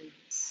towards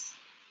service.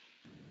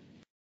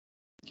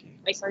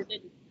 I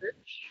started in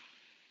church.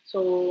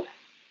 So,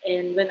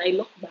 and when I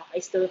look back, I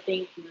still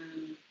think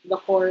na the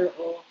core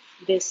of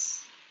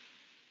this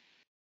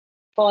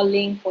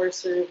calling for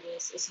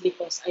service is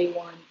because I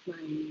want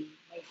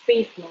my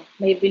faith, no,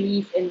 my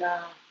belief in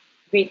a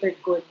greater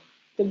good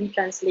to be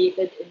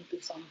translated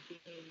into something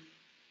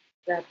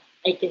that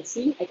I can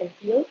see, I can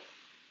feel,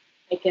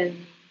 I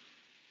can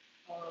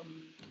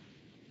um,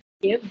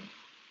 give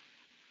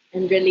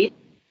and relate.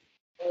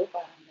 Or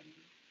parang ganun.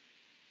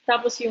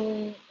 Tapos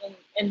yung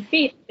and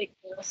faith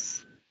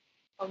because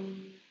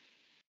um,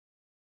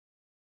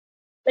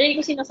 lagi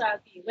ko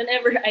sinasabi,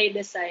 whenever I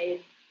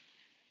decide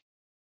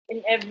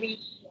in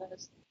every uh,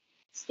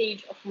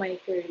 stage of my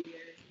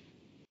career,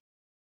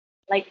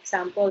 like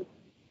example,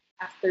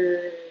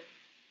 after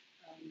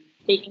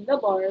taking the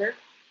bar,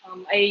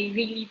 I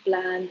really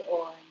planned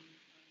on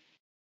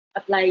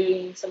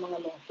applying sa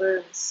mga law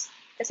firms.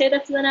 Kasi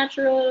that's the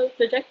natural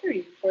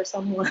trajectory for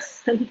someone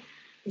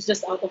who's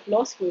just out of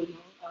law school. No?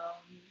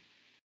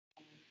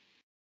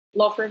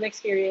 Law firm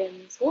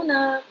experience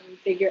una, and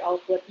figure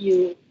out what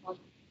you want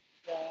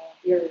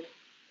your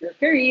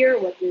career,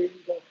 what your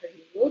legal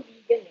career will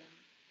be, ganyan.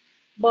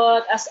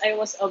 But as I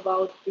was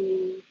about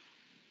to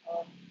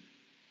um,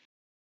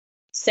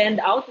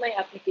 send out my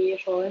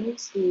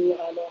applications to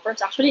law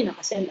firms, actually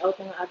naka-send out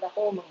na nga ata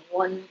ko mga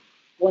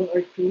one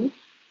or two.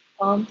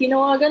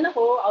 Tinawagan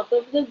ako out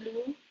of the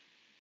blue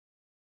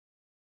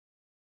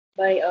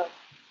by a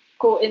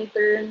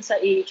co-intern sa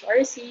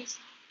AHRC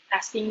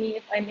asking me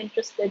if I'm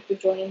interested to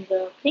join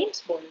the claims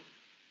board.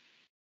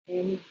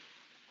 And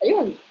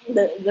ayun,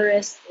 the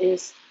rest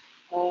is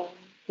um,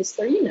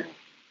 history na.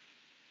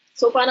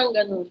 So parang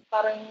ganun,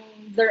 parang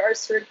there are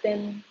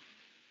certain,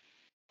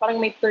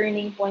 parang may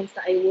turning points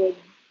na I would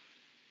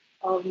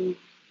um,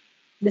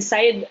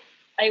 decide,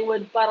 I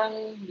would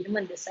parang, hindi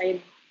naman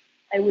decide,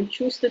 I would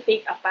choose to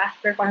take a path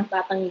pero parang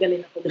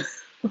tatanggalin ako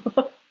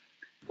doon.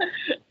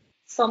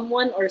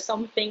 Someone or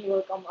something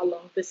will come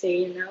along to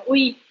say na,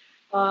 uy,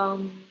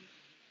 um,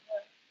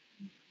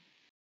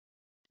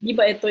 di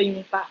ba ito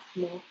yung path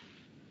mo?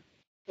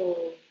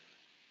 So,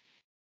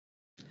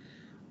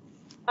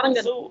 parang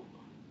ganun. so,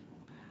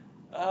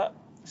 uh,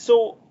 so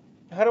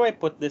how do I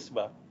put this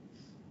ba?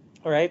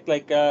 All right,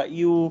 like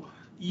you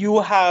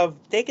have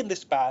taken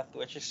this path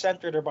which is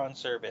centered around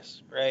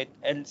service, right?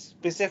 And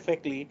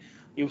specifically,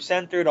 you've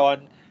centered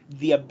on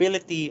the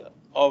ability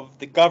of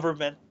the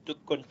government to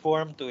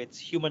conform to its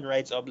human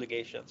rights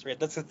obligations, right?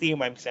 That's the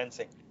theme I'm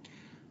sensing.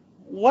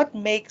 What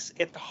makes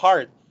it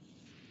hard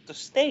to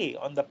stay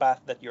on the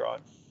path that you're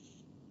on?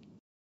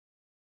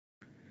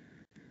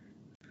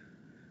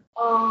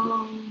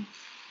 Um,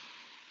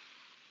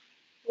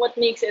 what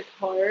makes it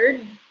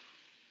hard?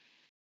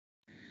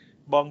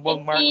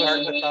 Bongbong Marcos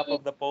at the top Maybe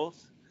of the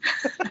polls.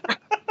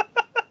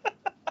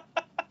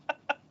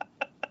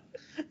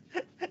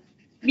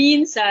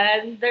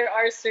 minsan, there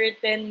are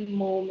certain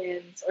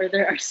moments or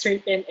there are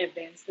certain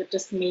events that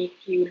just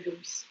make you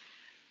lose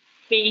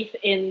faith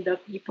in the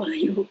people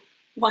you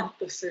want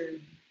to serve.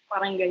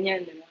 Parang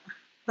ganyan, di ba?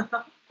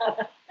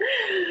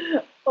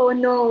 Oh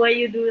no, why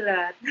you do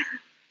that?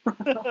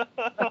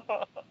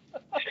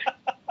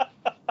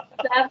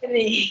 What's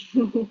happening?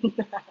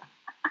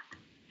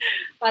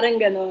 Parang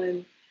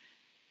ganon.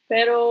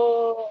 Pero,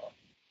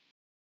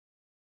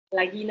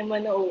 lagi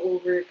naman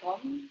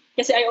na-overcome.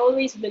 Kasi I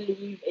always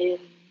believe in,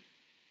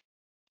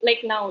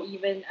 like now,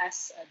 even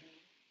as,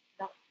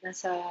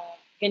 nasa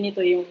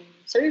ganito yung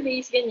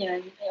surveys,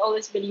 ganyan, I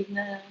always believe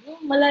na, no,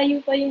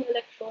 malayo pa yung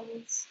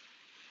elections.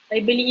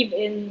 I believe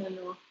in,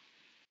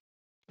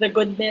 the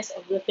goodness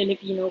of the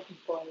Filipino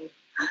people.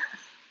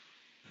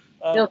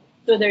 uh, Built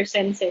to their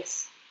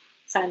senses.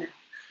 Sana.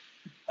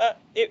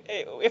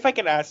 if I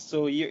can ask,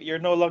 so you're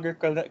no longer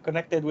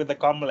connected with the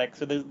Comlec,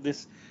 so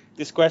this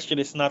question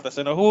is not as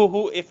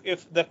who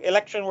if the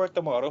election were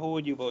tomorrow, who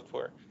would you vote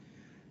for?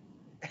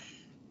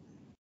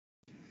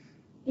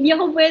 Hindi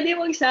ako pwede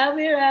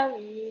magsabi,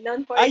 Rami.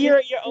 Non-party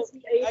You're kasi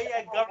ay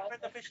yeah,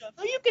 government official.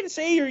 So you can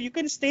say you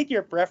can state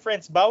your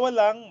preference. Bawal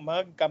lang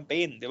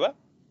mag-campaign, di ba?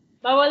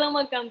 bawal lang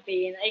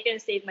mag-campaign. I can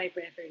state my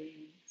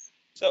preference.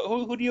 So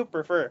who do you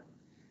prefer?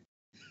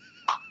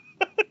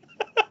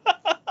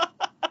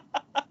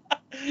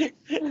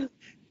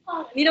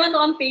 Hindi naman to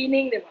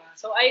campaigning, di ba?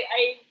 So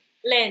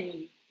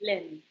Lenny.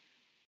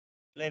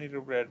 Lenny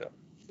Robredo.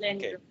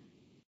 Lenny.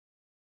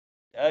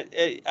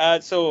 Okay.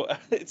 So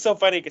it's so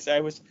funny because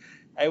I was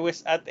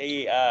at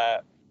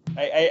a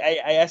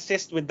I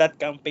assist with that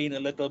campaign a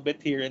little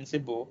bit here in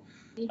Cebu.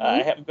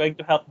 I am going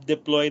to help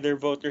deploy their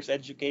voters'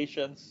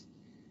 educations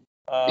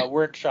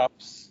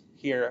workshops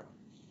here.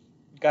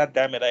 God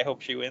damn it! I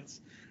hope she wins.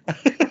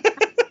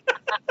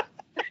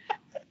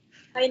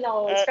 I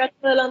know, scratch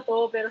na lang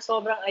to, pero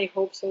sobrang I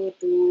hope so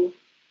too.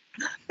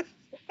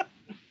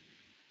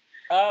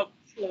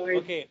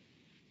 Lord. Okay.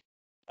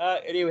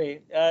 Anyway,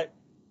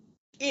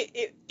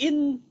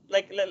 in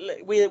like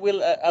we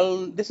will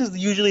I'll this is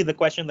usually the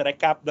question that I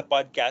cap the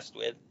podcast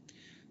with,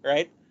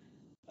 right?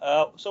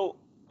 So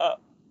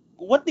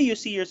what do you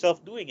see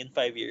yourself doing in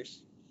 5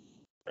 years,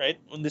 right?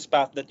 On this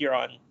path that you're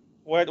on,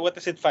 what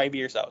is it 5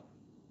 years out?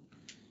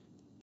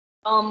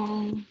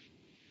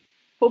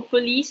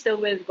 Hopefully still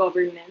with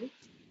government.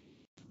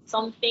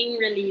 Something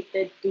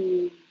related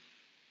to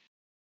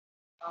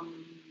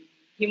um,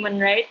 human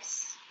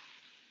rights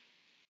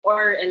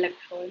or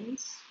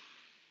elections.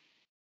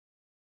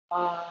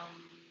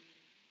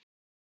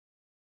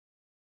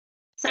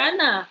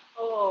 Sana,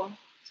 oh,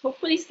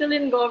 hopefully still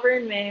in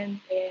government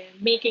and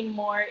making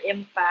more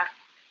impact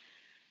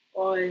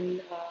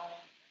on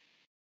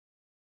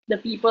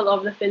the people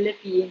of the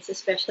Philippines,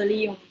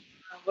 especially yung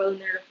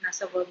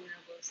nasa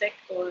vulnerable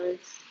sectors.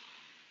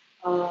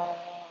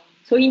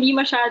 So hindi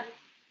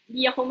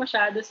ako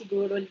masyado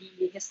siguro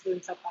lilinis dun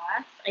sa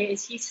path. I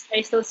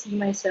still see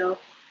myself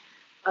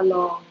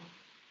along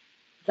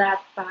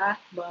that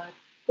path, but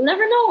you'll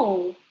never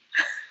know.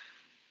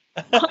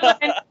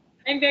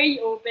 I'm very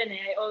open.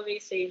 I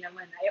always say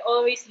naman, I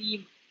always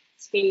leave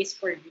space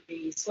for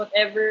grace.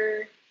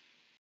 Whatever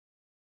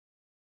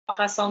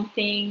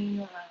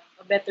something,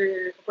 a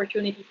better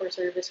opportunity for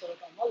service will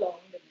come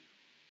along.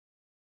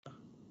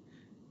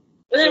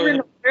 We'll never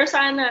know. Pero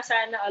sana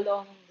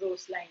along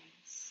those lines.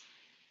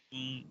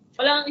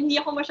 Hindi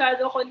ako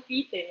masyado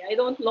concrete eh. I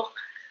don't look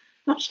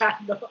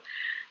masyado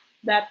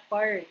that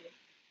far eh.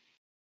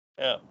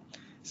 Yeah.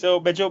 So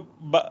medyo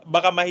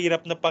baka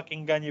mahirap na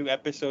pakinggan yung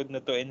episode na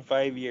to in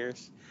 5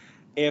 years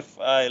if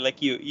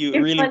like you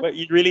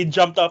really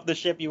jumped off the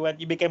ship, you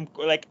became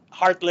like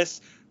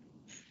heartless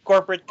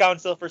corporate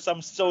counsel for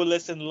some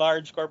soulless and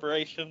large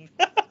corporation.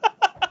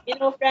 You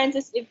know,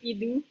 Francis, if you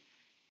do,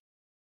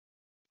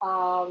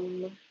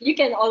 you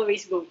can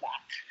always go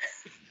back.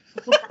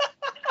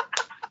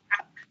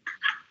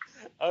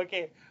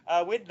 Okay.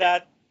 With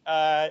that,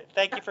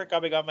 thank you for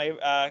coming on my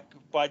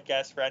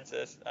podcast,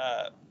 Francis.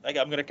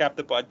 I'm gonna cap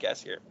the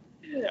podcast here.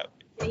 Yeah.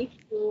 Thank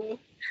you.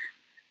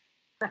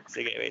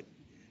 Sige, wait.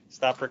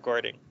 Stop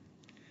recording.